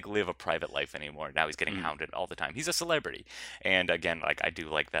can't like live a private life anymore. Now he's getting hounded all the time. He's a celebrity, and again, like, I do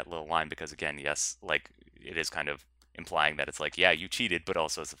like that little line because again, yes, like, it is kind of implying that it's like, yeah, you cheated, but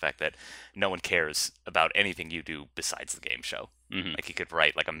also it's the fact that no one cares about anything you do besides the game show. Like, he could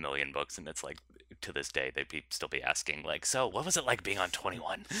write like 1 million books, and it's like, to this day they'd still be asking like, so what was it like being on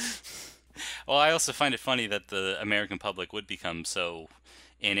 21? Well, I also find it funny that the American public would become so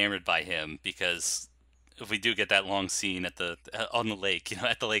enamored by him, because if we do get that long scene on the lake,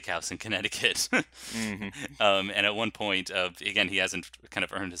 at the lake house in Connecticut, and at one point, again, he hasn't kind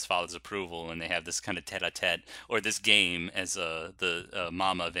of earned his father's approval, and they have this kind of tete-a-tete, or this game, as the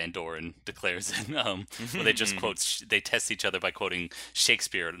Mama Van Doren declares it, where they just they test each other by quoting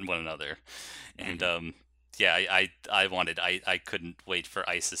Shakespeare and one another, and yeah, I couldn't wait for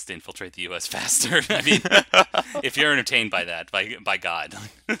ISIS to infiltrate the U.S. faster. I mean, if you're entertained by that, by God.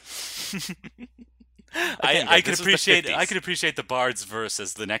 I could appreciate the Bard's verse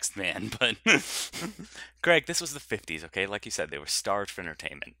as the next man, but Greg, this was the 50s, okay? Like you said, they were starved for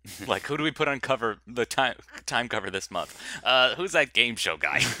entertainment. Like, who do we put on cover, the time cover this month? Who's that game show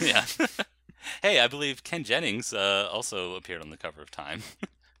guy? Yeah. Hey, I believe Ken Jennings also appeared on the cover of Time.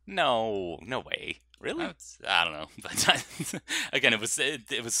 No way. Really? I don't know, but again, it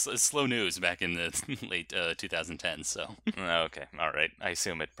was slow news back in the late 2010s. So okay, all right. I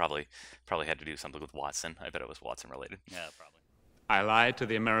assume it probably had to do something with Watson. I bet it was Watson related. Yeah, probably. I lied to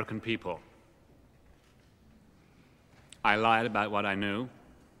the American people. I lied about what I knew,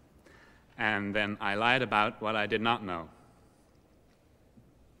 and then I lied about what I did not know.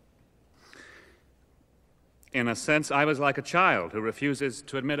 In a sense, I was like a child who refuses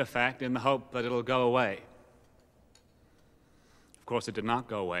to admit a fact in the hope that it'll go away. Of course, it did not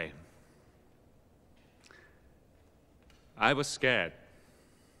go away. I was scared.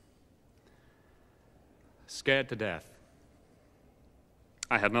 Scared to death.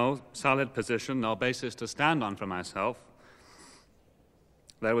 I had no solid position, no basis to stand on for myself.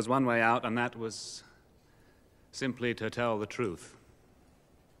 There was one way out, and that was simply to tell the truth.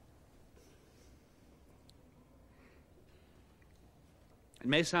 It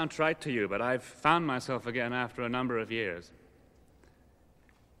may sound trite to you, but I've found myself again after a number of years.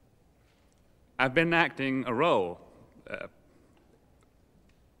 I've been acting a role,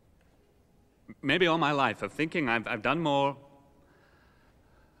 maybe all my life, of thinking I've done more,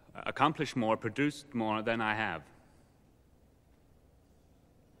 accomplished more, produced more than I have.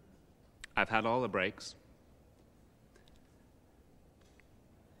 I've had all the breaks.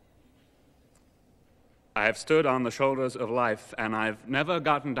 I have stood on the shoulders of life, and I've never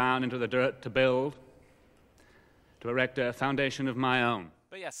gotten down into the dirt to build, to erect a foundation of my own.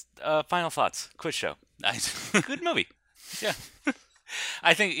 But yes, final thoughts. Quiz show. Good movie. Yeah.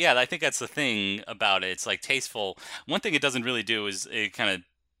 I think that's the thing about it. It's like tasteful. One thing it doesn't really do is it kind of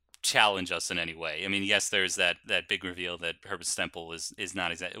challenge us in any way. I mean, yes, there's that big reveal that Herbert Stempel is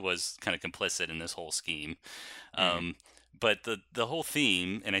not was kind of complicit in this whole scheme. But the whole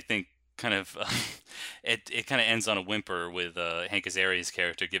theme, and I think kind of it kind of ends on a whimper with Hank Azaria's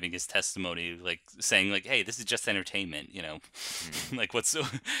character giving his testimony, like saying like, hey, this is just entertainment, you know. Like what's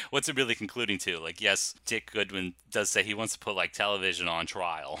it really concluding to? Like, yes, Dick Goodwin does say he wants to put like television on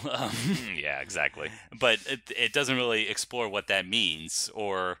trial. Yeah, exactly. But it doesn't really explore what that means,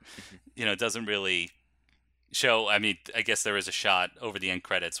 or you know, it doesn't really show. I mean, I guess there is a shot over the end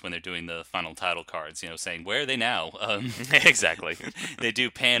credits when they're doing the final title cards, you know, saying, where are they now? Exactly. They do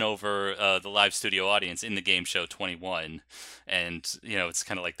pan over the live studio audience in the game show 21, and you know, it's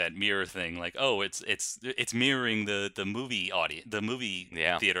kind of like that mirror thing, like, oh, it's mirroring the movie audience, the movie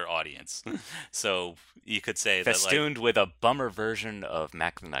theater audience. So you could say festooned that, like, with a bummer version of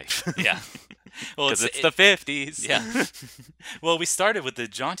Mac the Knife. Yeah. Well, because it's the 50s. Yeah. Well, we started with the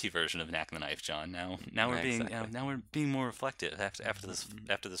jaunty version of Knack the Knife, John. Now we're being Exactly. now we're being more reflective after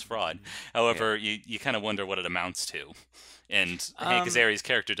this fraud. However, you kind of wonder what it amounts to, and Hank Azaria's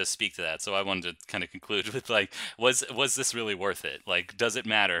character does speak to that. So I wanted to kind of conclude with like, was this really worth it? Like, does it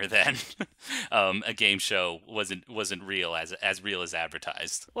matter that a game show wasn't real as real as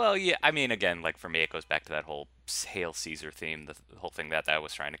advertised? Well, yeah. I mean, again, like for me, it goes back to that whole Hail Caesar theme, the whole thing that I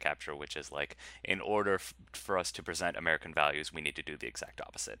was trying to capture, which is like, in order for us to present American values, we need to do the exact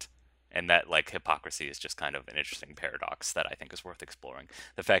opposite. And that, like, hypocrisy is just kind of an interesting paradox that I think is worth exploring.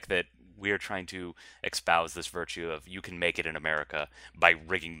 The fact that we're trying to espouse this virtue of you can make it in America by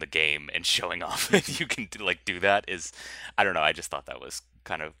rigging the game and showing off that you can do that is, I don't know, I just thought that was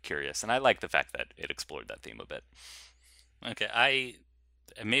kind of curious. And I like the fact that it explored that theme a bit. Okay,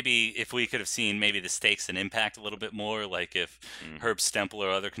 maybe if we could have seen maybe the stakes and impact a little bit more, like if Herb Stempel or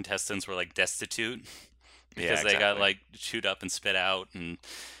other contestants were like destitute because they got like chewed up and spit out, and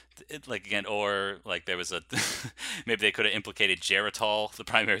like again, or like there was a maybe they could have implicated Geritol, the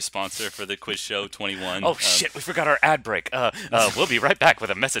primary sponsor for the quiz show 21. Oh shit, we forgot our ad break. We'll be right back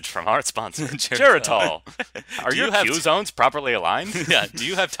with a message from our sponsor, Geritol. Are your Q zones properly aligned? Yeah. Do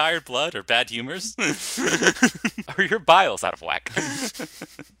you have tired blood or bad humors? Are your biles out of whack?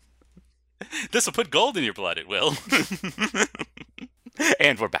 This will put gold in your blood. It will.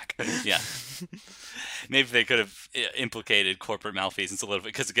 And we're back. Yeah. Maybe they could have implicated corporate malfeasance a little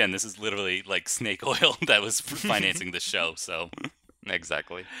bit, because again, this is literally like snake oil that was financing the show. So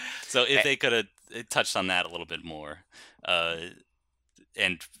exactly. So if they could have touched on that a little bit more,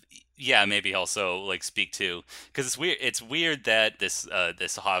 and yeah, maybe also like speak to, because it's weird that this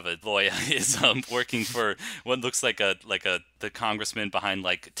Harvard lawyer is working for what looks like the congressman behind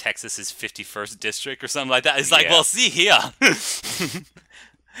like Texas's 51st district or something like that. It's like, well, see here.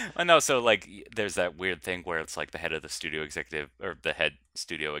 I know, so like there's that weird thing where it's like the head of the studio executive, or the head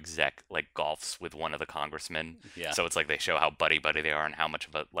studio exec, like golfs with one of the congressmen. Yeah. So it's like they show how buddy they are and how much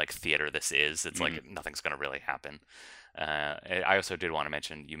of a like theater this is. It's like nothing's gonna really happen. I also did want to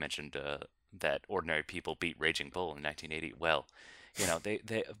mention, you mentioned that Ordinary People beat Raging Bull in 1980. Well, you know,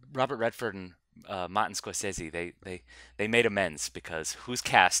 they Robert Redford and Martin Scorsese, they made amends, because who's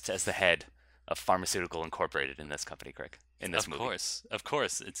cast as the head of Pharmaceutical Incorporated in this company, Craig? In this movie. Of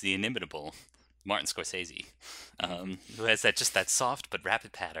course, it's the inimitable Martin Scorsese, who has that soft but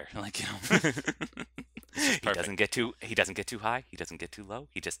rapid patter, like, you know. He doesn't get too high, he doesn't get too low.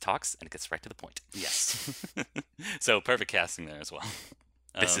 He just talks and it gets right to the point. Yes. So perfect casting there as well.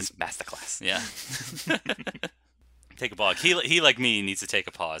 This is masterclass. Yeah. Take a pause. He like me needs to take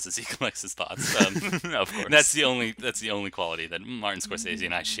a pause as he collects his thoughts. Of course. That's the only quality that Martin Scorsese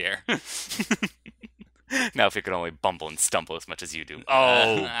and I share. Now, if you could only bumble and stumble as much as you do.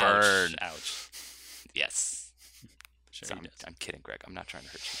 Oh, burn. Ouch. Yes. Sure, So I'm kidding, Greg. I'm not trying to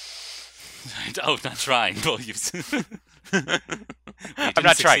hurt you. Oh, not trying. Well, I'm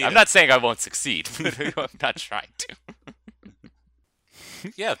not trying. I'm not saying I won't succeed. I'm not trying to.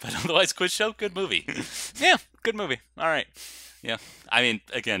 Yeah, but otherwise, quiz show, good movie. Yeah, good movie. All right. Yeah. I mean,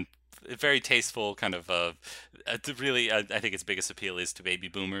 again, very tasteful kind of really I think its biggest appeal is to baby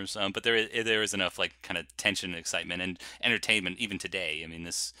boomers, but there is enough like kind of tension and excitement and entertainment even today. I mean,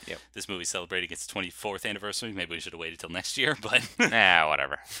 this movie celebrating its 24th anniversary. Maybe we should have waited till next year, but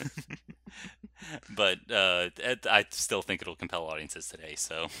Whatever. but I still think it'll compel audiences today,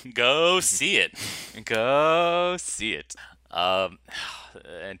 so go see it. Go see it.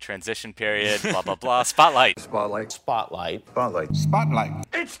 And transition period, blah blah blah. Spotlight. Spotlight. Spotlight. Spotlight. Spotlight.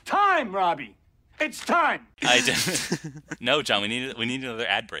 It's time, Robbie. It's time. No, John, we need another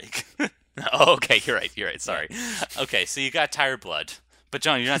ad break. Oh, okay, you're right. Sorry. Okay, so you got tired blood. But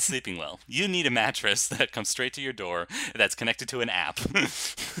John, you're not sleeping well. You need a mattress that comes straight to your door, that's connected to an app,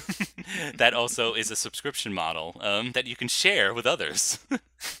 that also is a subscription model that you can share with others.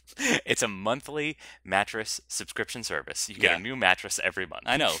 It's a monthly mattress subscription service. You get a new mattress every month.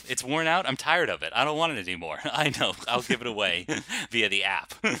 I know. It's worn out. I'm tired of it. I don't want it anymore. I know. I'll give it away via the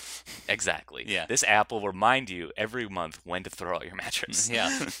app. Exactly. Yeah. This app will remind you every month when to throw out your mattress. Yeah.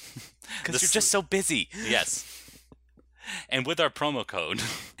 Because you're just so busy. Yes. And with our promo code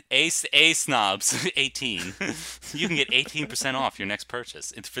ASNOBS18, you can get 18% off your next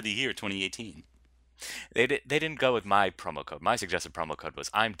purchase. It's for the year 2018. They didn't go with my promo code. My suggested promo code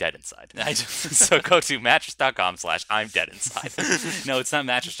was I'm dead inside. So go to mattress.com/I'm dead inside. No, it's not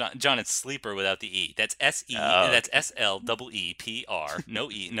mattress, John. It's sleeper without the E. That's S-E. Oh. That's SLEEPR.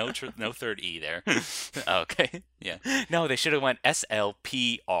 No E. No third E there. Okay. Yeah. No, they should have went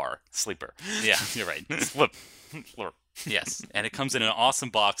SLPR. Sleeper. Yeah, you're right. Slip. Yes, and it comes in an awesome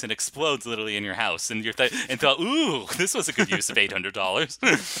box and explodes literally in your house, and you're and thought, ooh, this was a good use of $800.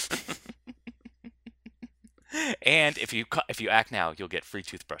 And if you act now, you'll get free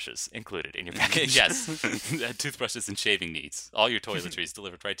toothbrushes included in your package. Yes, toothbrushes and shaving needs. All your toiletries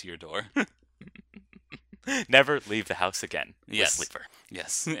delivered right to your door. Never leave the house again. Yes. Sleeper.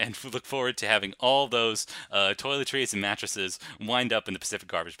 Yes, and we look forward to having all those toiletries and mattresses wind up in the Pacific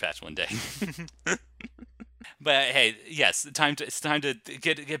Garbage Patch one day. But hey, yes, it's time to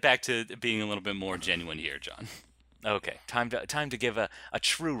get back to being a little bit more genuine here, John. Okay, time to give a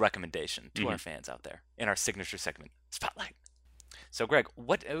true recommendation to our fans out there in our signature segment, Spotlight. So, Greg,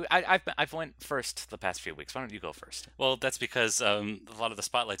 what I've went first the past few weeks. Why don't you go first? Well, that's because a lot of the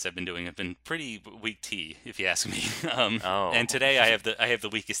spotlights I've been doing have been pretty weak tea, if you ask me. And today I have the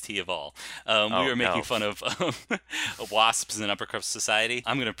weakest tea of all. We were making fun of wasps in upper crust society.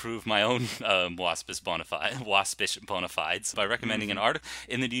 I'm going to prove my own waspish bona fides by recommending an article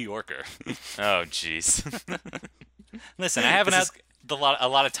in the New Yorker. Oh, jeez. Listen, I haven't had a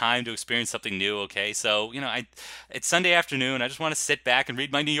lot of time to experience something new. Okay, so it's Sunday afternoon. I just want to sit back and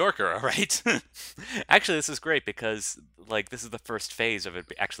read my New Yorker. All right. Actually, this is great because this is the first phase of it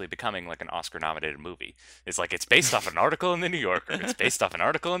actually becoming like an Oscar-nominated movie. It's like it's based off an article in the New Yorker. It's based off an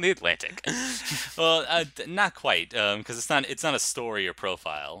article in the Atlantic. Well, not quite, because it's not a story or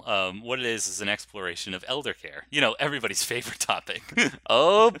profile. What it is an exploration of elder care. Everybody's favorite topic.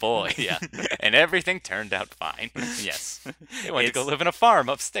 Oh boy. Yeah. And everything turned out fine. Yes. They went to go live in a farm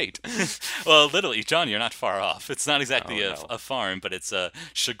upstate. Well, literally, John, you're not far off. It's not exactly a farm, but it's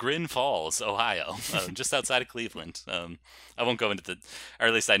Chagrin Falls, Ohio, just outside of Cleveland. I won't go into or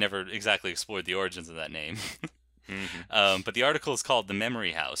at least I never exactly explored the origins of that name. Mm-hmm. But the article is called "The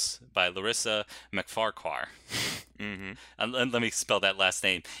Memory House" by Larissa MacFarquhar. Mm-hmm. Let me spell that last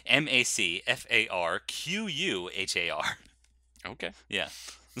name: MacFarquhar. Okay. Yeah.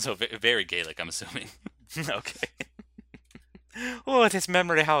 So very Gaelic, I'm assuming. Okay. Oh, this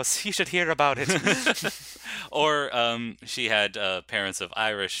memory house. You should hear about it. Or she had parents of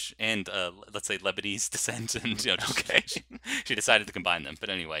Irish and, let's say, Lebanese descent, and she decided to combine them. But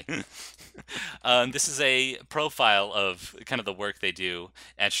anyway, this is a profile of kind of the work they do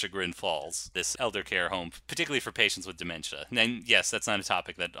at Chagrin Falls, this elder care home, particularly for patients with dementia. And yes, that's not a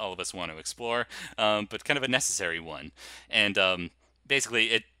topic that all of us want to explore, but kind of a necessary one. And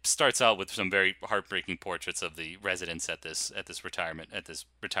basically, it starts out with some very heartbreaking portraits of the residents at this retirement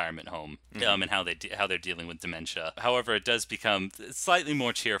home, and how they're dealing with dementia. However, it does become slightly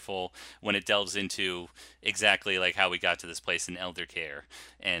more cheerful when it delves into exactly like how we got to this place in elder care,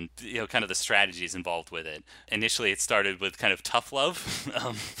 and kind of the strategies involved with it. Initially, it started with kind of tough love.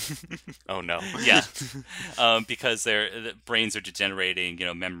 Oh no. Yeah, because their brains are degenerating,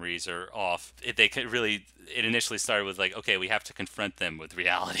 memories are off. It initially started with like, okay, we have to confront them with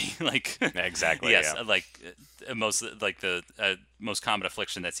reality. Like exactly. Yes, yeah. like the most common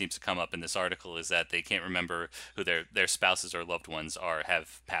affliction that seems to come up in this article is that they can't remember who their spouses or loved ones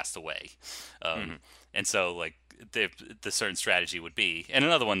have passed away. And so like the certain strategy would be. And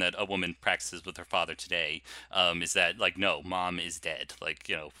another one that a woman practices with her father today is that, like, no, mom is dead, like,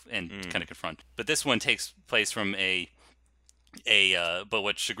 and kind of confront. But this one takes place from but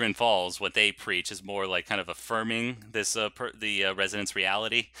what Chagrin Falls, what they preach is more like kind of affirming this the residents'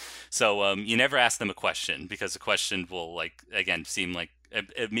 reality. So you never ask them a question, because the question will, like, again, seem like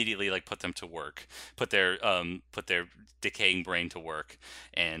immediately like put them to work, put their decaying brain to work.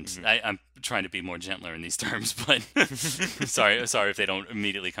 And I'm trying to be more gentler in these terms, but sorry if they don't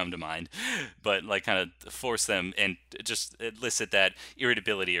immediately come to mind, but like kind of force them and just elicit that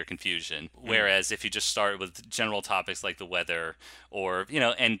irritability or confusion. Whereas if you just start with general topics like the weather, or you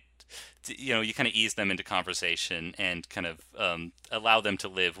kind of ease them into conversation and kind of allow them to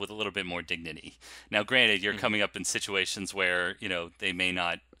live with a little bit more dignity. Now, granted, you're coming up in situations where they may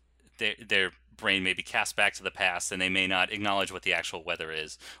not, their brain may be cast back to the past, and they may not acknowledge what the actual weather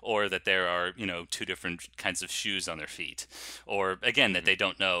is, or that there are two different kinds of shoes on their feet, or again that they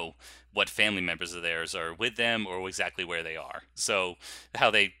don't know what family members of theirs are with them or exactly where they are. So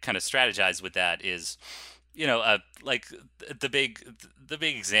how they kind of strategize with that is, like the big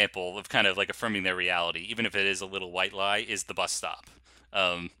example of kind of like affirming their reality, even if it is a little white lie, is the bus stop.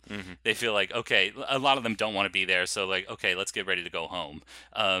 They feel like, okay, a lot of them don't want to be there, so like, okay, let's get ready to go home.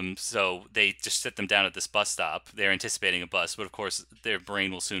 So they just sit them down at this bus stop. They're anticipating a bus, but of course their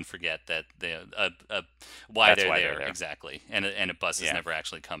brain will soon forget that why they're there exactly, and a bus is never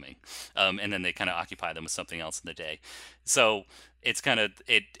actually coming. And then they kind of occupy them with something else in the day. So it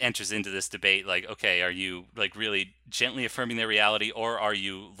enters into this debate, like, okay, are you like really gently affirming their reality, or are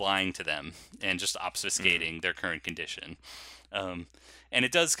you lying to them and just obfuscating their current condition? And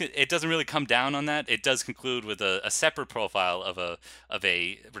it doesn't really come down on that. It does conclude with a separate profile of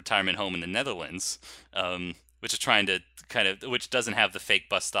a retirement home in the Netherlands, which is trying to which doesn't have the fake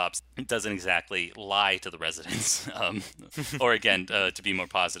bus stops. It doesn't exactly lie to the residents, or again, to be more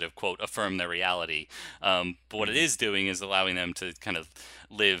positive, quote, affirm their reality. But what it is doing is allowing them to kind of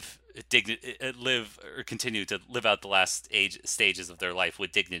live or continue to live out the last stages of their life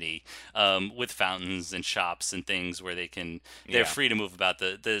with dignity, with fountains and shops and things where they're free to move about.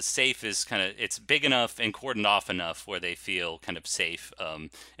 The safe is it's big enough and cordoned off enough where they feel kind of safe, and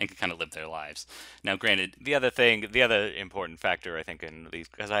can kind of live their lives. Now, granted, the other important factor, I think, in these,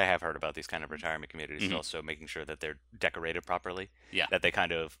 because I have heard about these kind of retirement communities, is also making sure that they're decorated properly. Yeah. That they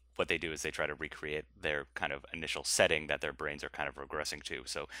what they do is they try to recreate their kind of initial setting that their brains are kind of regressing to.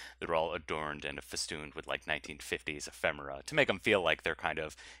 So they're all adorned and festooned with like 1950s ephemera to make them feel like they're kind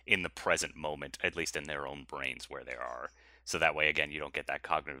of in the present moment, at least in their own brains where they are. So that way, again, you don't get that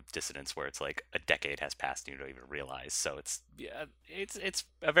cognitive dissonance where it's like a decade has passed and you don't even realize. So it's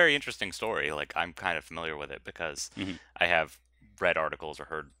a very interesting story. Like, I'm kind of familiar with it because I have read articles or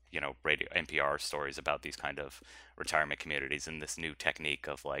heard radio NPR stories about these kind of retirement communities and this new technique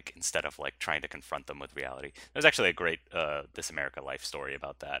of, like, instead of like trying to confront them with reality. There's actually a great This America Life story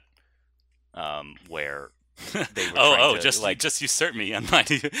about that, where they were just usurp me on my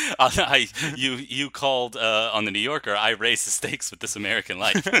you called on the New Yorker, I raised the stakes with This American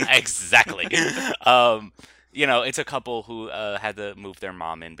Life. Exactly. It's a couple who had to move their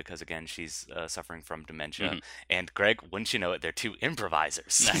mom in because, again, she's suffering from dementia. And Greg, wouldn't you know it, they're two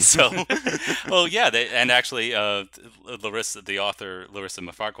improvisers. So, well, yeah, and actually, the author Larissa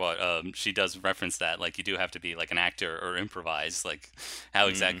Mafarquad, she does reference that, like, you do have to be like an actor or improvise. Like, how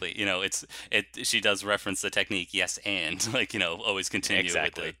exactly? She does reference the technique. Yes, and like, always continue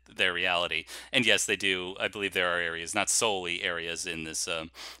with their reality. And yes, they do. I believe there are areas, not solely areas, in this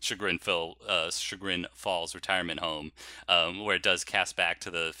Chagrin Falls retirement home, where it does cast back to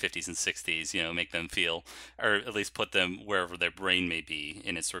the 50s and 60s, make them feel, or at least put them wherever their brain may be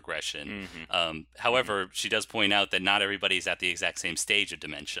in its regression. However, she does point out that not everybody's at the exact same stage of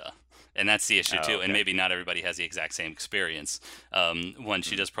dementia. And that's the issue, too. Okay. And maybe not everybody has the exact same experience.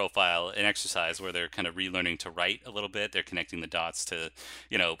 She does profile an exercise where they're kind of relearning to write a little bit. They're connecting the dots to,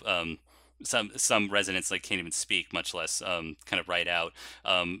 some residents like can't even speak, much less kind of write out.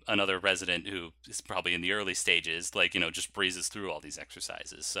 Another resident who is probably in the early stages, like, just breezes through all these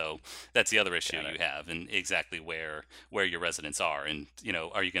exercises. So that's the other issue you have, and exactly where your residents are, and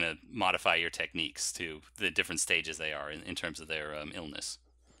are you going to modify your techniques to the different stages they are in terms of their illness.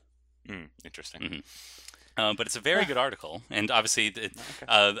 Interesting. But it's a very good article, and obviously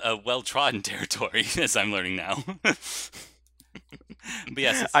a well-trodden territory, as I'm learning now. But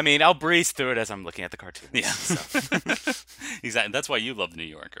yes, I mean, I'll breeze through it as I'm looking at the cartoons. yeah, So. exactly. That's why you love the New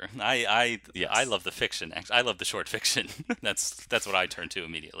Yorker. I Yes. love the fiction. Actually, I love the short fiction. That's what I turn to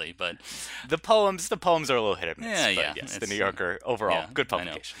immediately. But The poems are a little hit or miss. Yeah, but yeah, yes, the it's- New Yorker overall, yeah, good I know.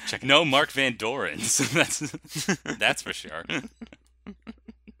 publication. Check it No Mark Van Dorens. That's for sure.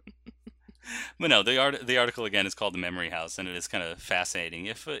 But no, the article again is called "The Memory House," and it is kind of fascinating,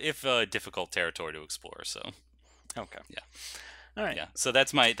 if difficult territory to explore. So out. Okay. Yeah. All right. yeah, so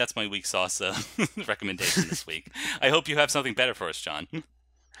that's my weak sauce recommendation this week. I hope you have something better for us, John.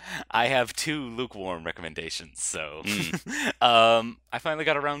 I have 2 lukewarm recommendations. So, Hmm. I finally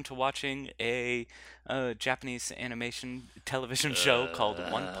got around to watching a Japanese animation television show called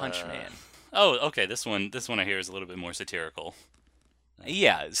One Punch Man. Oh, okay. This one I hear is a little bit more satirical.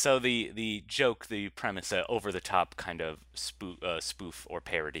 Yeah, so the joke, the premise, over the top kind of spoof or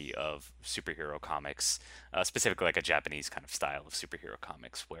parody of superhero comics, specifically like a Japanese kind of style of superhero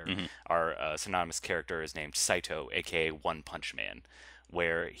comics, where our synonymous character is named Saito, aka One Punch Man,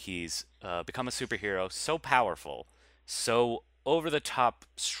 where he's become a superhero so powerful, so over the top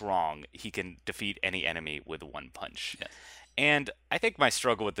strong, he can defeat any enemy with one punch. Yeah. And I think my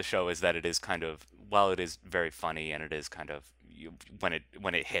struggle with the show is that it is kind of, while it is very funny and it is kind of, when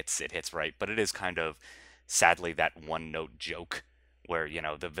it hits right, but it is kind of sadly that one note joke where, you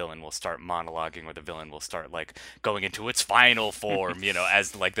know, the villain will start monologuing, or the villain will start like going into its final form, you know,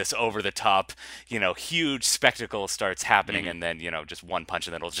 as like this over the top, you know, huge spectacle starts happening, and then, you know, just one punch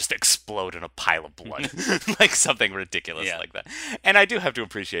and then it'll just explode in a pile of blood. Like something ridiculous like that. And I do have to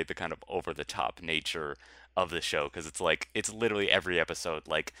appreciate the kind of over the top nature of the show, because it's like, it's literally every episode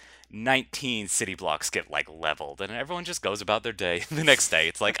like 19 city blocks get like leveled and everyone just goes about their day. The next day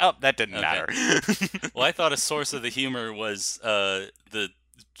it's like, oh, that didn't matter. Well, I thought a source of the humor was the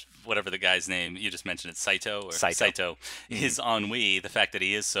whatever the guy's name you just mentioned, it's Saito or Saito. his ennui, the fact that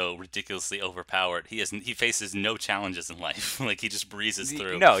he is so ridiculously overpowered. He faces no challenges in life. Like he just breezes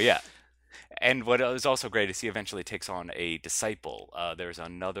through. No, yeah. And what is also great is he eventually takes on a disciple. There's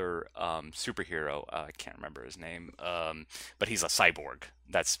another superhero, I can't remember his name, but he's a cyborg.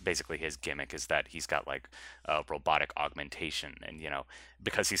 That's basically his gimmick, is that he's got like robotic augmentation. And, you know,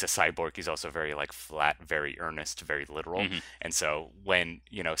 because he's a cyborg, he's also very like flat, very earnest, very literal. And so when,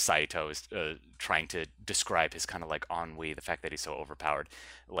 you know, Saito is trying to describe his kind of like ennui, the fact that he's so overpowered,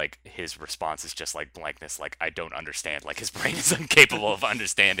 like his response is just like blankness, like I don't understand. Like his brain is incapable of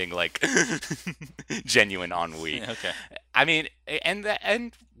understanding like genuine ennui. Yeah, okay. I mean,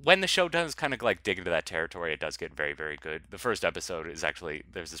 and when the show does kind of like dig into that territory, it does get very, very good. The first episode is actually,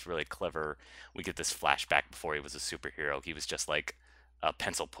 there's this really clever, we get this flashback before he was a superhero. He was just like a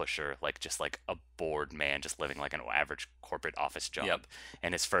pencil pusher, like just like a bored man, just living like an average corporate office job. Yep.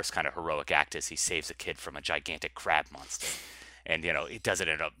 And his first kind of heroic act is he saves a kid from a gigantic crab monster. And, you know, he does it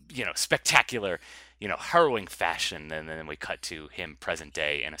in a, you know, spectacular, you know, harrowing fashion. And then we cut to him present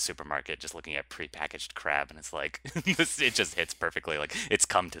day in a supermarket just looking at prepackaged crab. And it's like, it just hits perfectly. Like, it's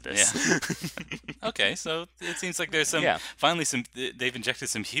come to this. Yeah. Okay, so it seems like there's finally they've injected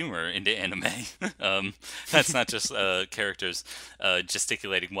some humor into anime. That's not just characters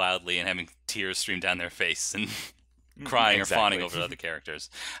gesticulating wildly and having tears stream down their face and crying or fawning over other characters.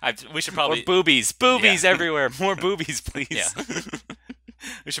 We should probably... Or boobies everywhere. More boobies, please. Yeah.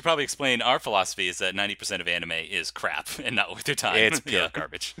 We should probably explain our philosophy is that 90% of anime is crap and not worth your time. It's pure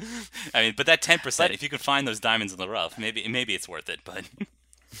garbage. I mean, but that 10%, if you can find those diamonds in the rough, maybe it's worth it, but...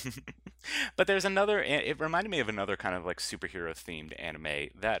 But there's another, it reminded me of another kind of like superhero themed anime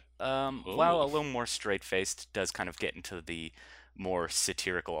that, while a little more straight-faced, does kind of get into the more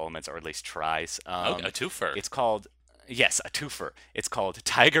satirical elements, or at least tries. A twofer. It's called... Yes, a twofer. It's called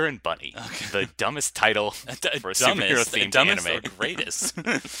Tiger and Bunny. Okay. The dumbest title for a superhero-themed dumbest anime. Or greatest.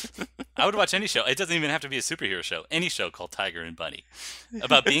 I would watch any show. It doesn't even have to be a superhero show. Any show called Tiger and Bunny.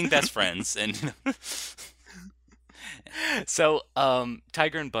 About being best friends and... So,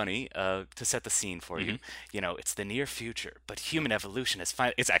 Tiger and Bunny, to set the scene for you, you know, it's the near future, but human evolution is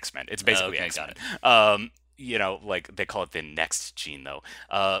fine. It's X-Men. It's basically X-Men. You know, like, they call it the next gene, though.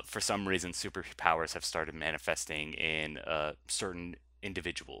 For some reason, superpowers have started manifesting in certain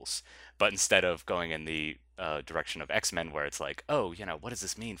individuals. But instead of going in the direction of X-Men, where it's like, oh, you know, what does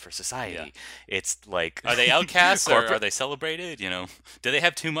this mean for society? Yeah. It's like... Are they outcasts or are they celebrated? You know, do they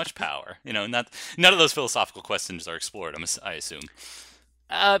have too much power? You know, none of those philosophical questions are explored, I assume.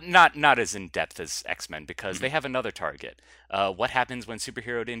 Not as in depth as X-Men, because they have another target. What happens when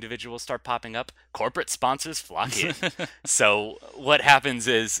superhero individuals start popping up? Corporate sponsors flock in. So what happens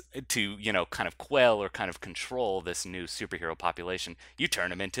is, to kind of quell or kind of control this new superhero population, you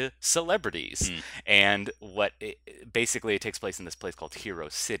turn them into celebrities. And basically it takes place in this place called Hero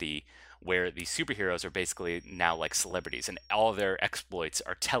City, where the superheroes are basically now like celebrities, and all their exploits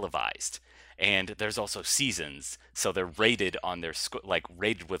are televised. And there's also seasons, so they're rated on their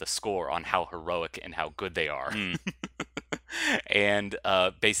rated with a score on how heroic and how good they are. And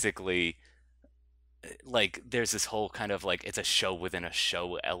basically, like, there's this whole kind of like, it's a show within a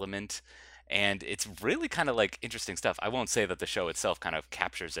show element, and it's really kind of like interesting stuff. I won't say that the show itself kind of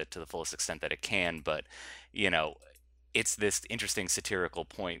captures it to the fullest extent that it can, but it's this interesting satirical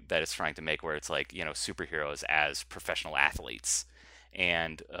point that it's trying to make, where it's like, superheroes as professional athletes.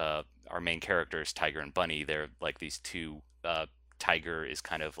 And our main characters, Tiger and Bunny, they're like these two. Tiger is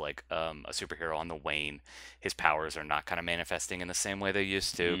kind of like a superhero on the wane. His powers are not kind of manifesting in the same way they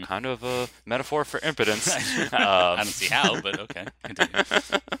used to. Kind of a metaphor for impotence. I don't see how, but okay.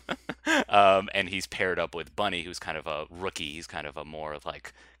 And he's paired up with Bunny, who's kind of a rookie. He's kind of a more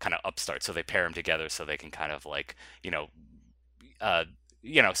like kind of upstart. So they pair them together so they can kind of like,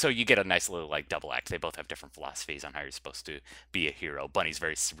 so you get a nice little like double act. They both have different philosophies on how you're supposed to be a hero. Bunny's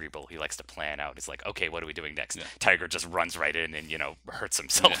very cerebral. He likes to plan out. He's like, okay, what are we doing next? Yeah. Tiger just runs right in and, hurts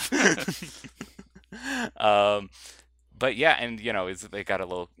himself. Yeah. But yeah, and they got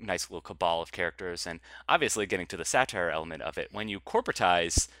a nice little cabal of characters, and obviously getting to the satire element of it. When you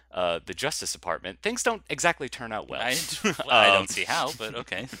corporatize the Justice Department, things don't exactly turn out well. I don't see how, but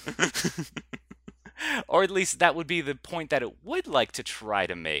okay. Or at least that would be the point that it would like to try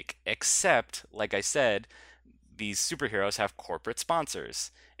to make, except, like I said, these superheroes have corporate sponsors.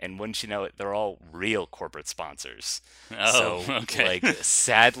 And wouldn't you know it, they're all real corporate sponsors. Oh, so, okay.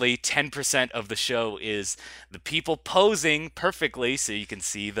 Sadly, 10% of the show is the people posing perfectly so you can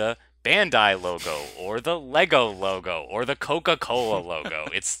see the Bandai logo, or the Lego logo, or the Coca-Cola logo.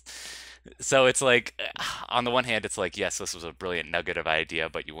 So it's like, on the one hand, it's like, yes, this was a brilliant nugget of idea,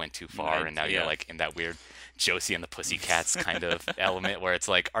 but you went too far, and now you're like in that weird Josie and the Pussycats kind of element, where it's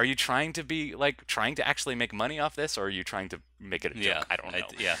like, are you trying to actually make money off this, or are you trying to make it a joke? I don't know.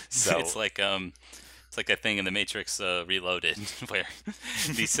 So it's like that thing in The Matrix Reloaded, where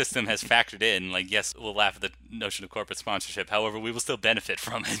the system has factored in, like, yes, we'll laugh at the notion of corporate sponsorship, however, we will still benefit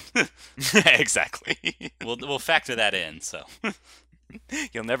from it. Exactly. We'll factor that in. So.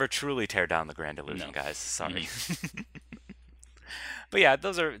 You'll never truly tear down the Grand Illusion, guys. Sorry. But yeah,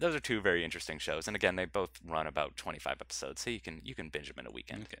 those are two very interesting shows, and again, they both run about 25 episodes, so you can binge them in a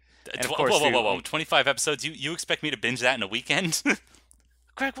weekend. Okay. And of course, whoa! 25 episodes? You expect me to binge that in a weekend?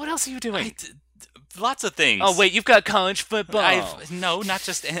 Greg, what else are you doing? Lots of things. Oh wait, you've got college football. No, not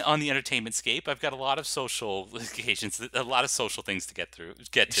just on the entertainment scape. I've got a lot of social occasions, a lot of social things to get to.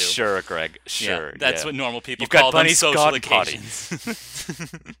 Sure, Greg. Sure. Yeah, that's what normal people You've call got them, Bunny's social occasions.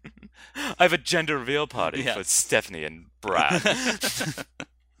 I have a gender reveal party for Stephanie and Brad.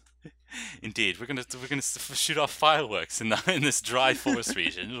 Indeed, we're gonna shoot off fireworks in this dry forest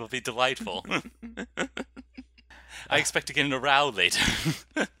region. It'll be delightful. I expect to get in a row later.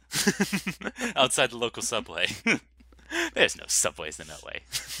 Outside the local subway. There's no subways in LA.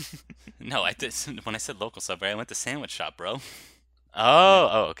 No, when I said local subway, I went to Sandwich Shop, bro.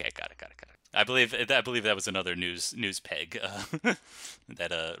 Oh, okay, got it. I believe that was another news peg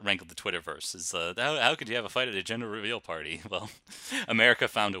that rankled the Twitterverse. Is how could you have a fight at a gender reveal party? Well, America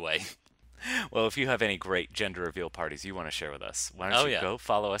found a way. Well, if you have any great gender reveal parties you want to share with us, why don't you go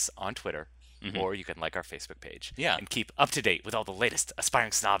follow us on Twitter? Mm-hmm. Or you can like our Facebook page. Yeah. And keep up to date with all the latest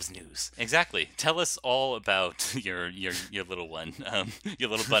Aspiring Snobs news. Exactly. Tell us all about your little one, your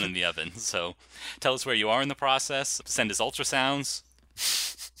little bun in the oven. So tell us where you are in the process. Send us ultrasounds,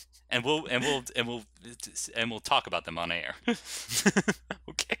 and we'll talk about them on air.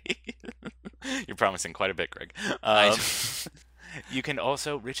 Okay. You're promising quite a bit, Greg. You can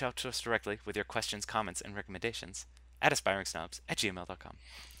also reach out to us directly with your questions, comments, and recommendations at aspiringsnobs@gmail.com.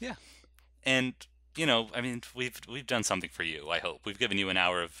 Yeah. And, we've done something for you, I hope. We've given you an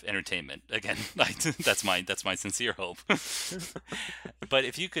hour of entertainment. Again, that's my sincere hope. But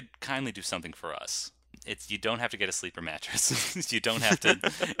if you could kindly do something for us, you don't have to get a sleeper mattress. You don't have to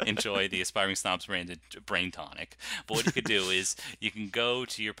enjoy the Aspiring Snobs branded brain tonic. But what you could do is you can go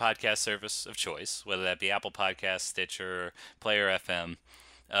to your podcast service of choice, whether that be Apple Podcasts, Stitcher, Player FM,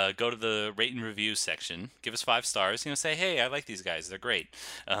 go to the rate and review section, give us 5 stars, say, hey, I like these guys, they're great.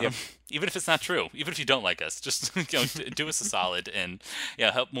 Even if it's not true, even if you don't like us, just do us a solid and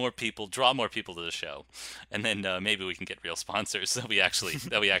help more people, draw more people to the show, and then maybe we can get real sponsors that we actually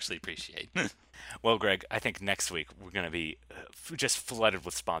appreciate. Well, Greg, I think next week we're going to be just flooded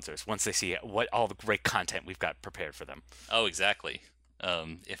with sponsors once they see what all the great content we've got prepared for them. Oh, exactly.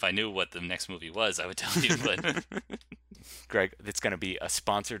 If I knew what the next movie was, I would tell you. But Greg, it's going to be a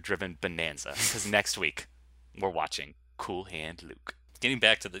sponsor-driven bonanza because next week we're watching Cool Hand Luke. Getting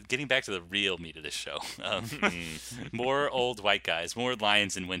back to the real meat of this show. More old white guys, more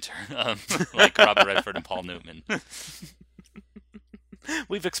lions in winter, like Robert Redford and Paul Newman.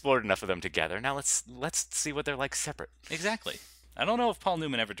 We've explored enough of them together. Now let's see what they're like separate. Exactly. I don't know if Paul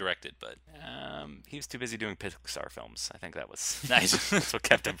Newman ever directed, but he was too busy doing Pixar films. I think that was nice. That's what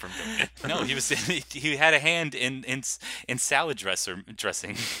kept him from doing it. No, he had a hand in salad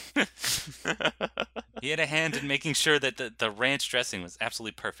dressing. He had a hand in making sure that the ranch dressing was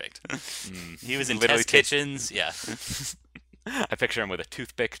absolutely perfect. He was in test kitchens. Yeah. I picture him with a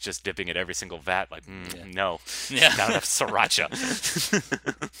toothpick just dipping at every single vat, like, no, yeah. Not enough sriracha.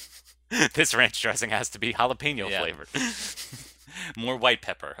 This ranch dressing has to be jalapeno flavored. More white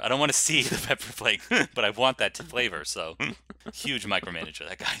pepper. I don't want to see the pepper flake, but I want that flavor, so huge micromanager,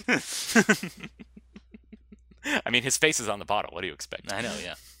 that guy. I mean, his face is on the bottle. What do you expect? I know,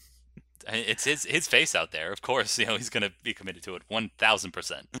 yeah. It's his face out there. Of course, he's going to be committed to it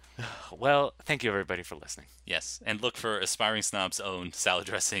 1,000%. Well, thank you everybody for listening. Yes, and look for Aspiring Snob's own salad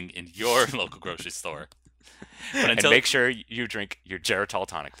dressing in your local grocery store. But and make sure you drink your Geritol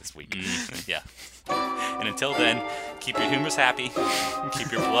tonic this week. Yeah. And until then, keep your humors happy,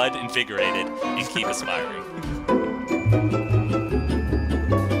 keep your blood invigorated, and keep aspiring.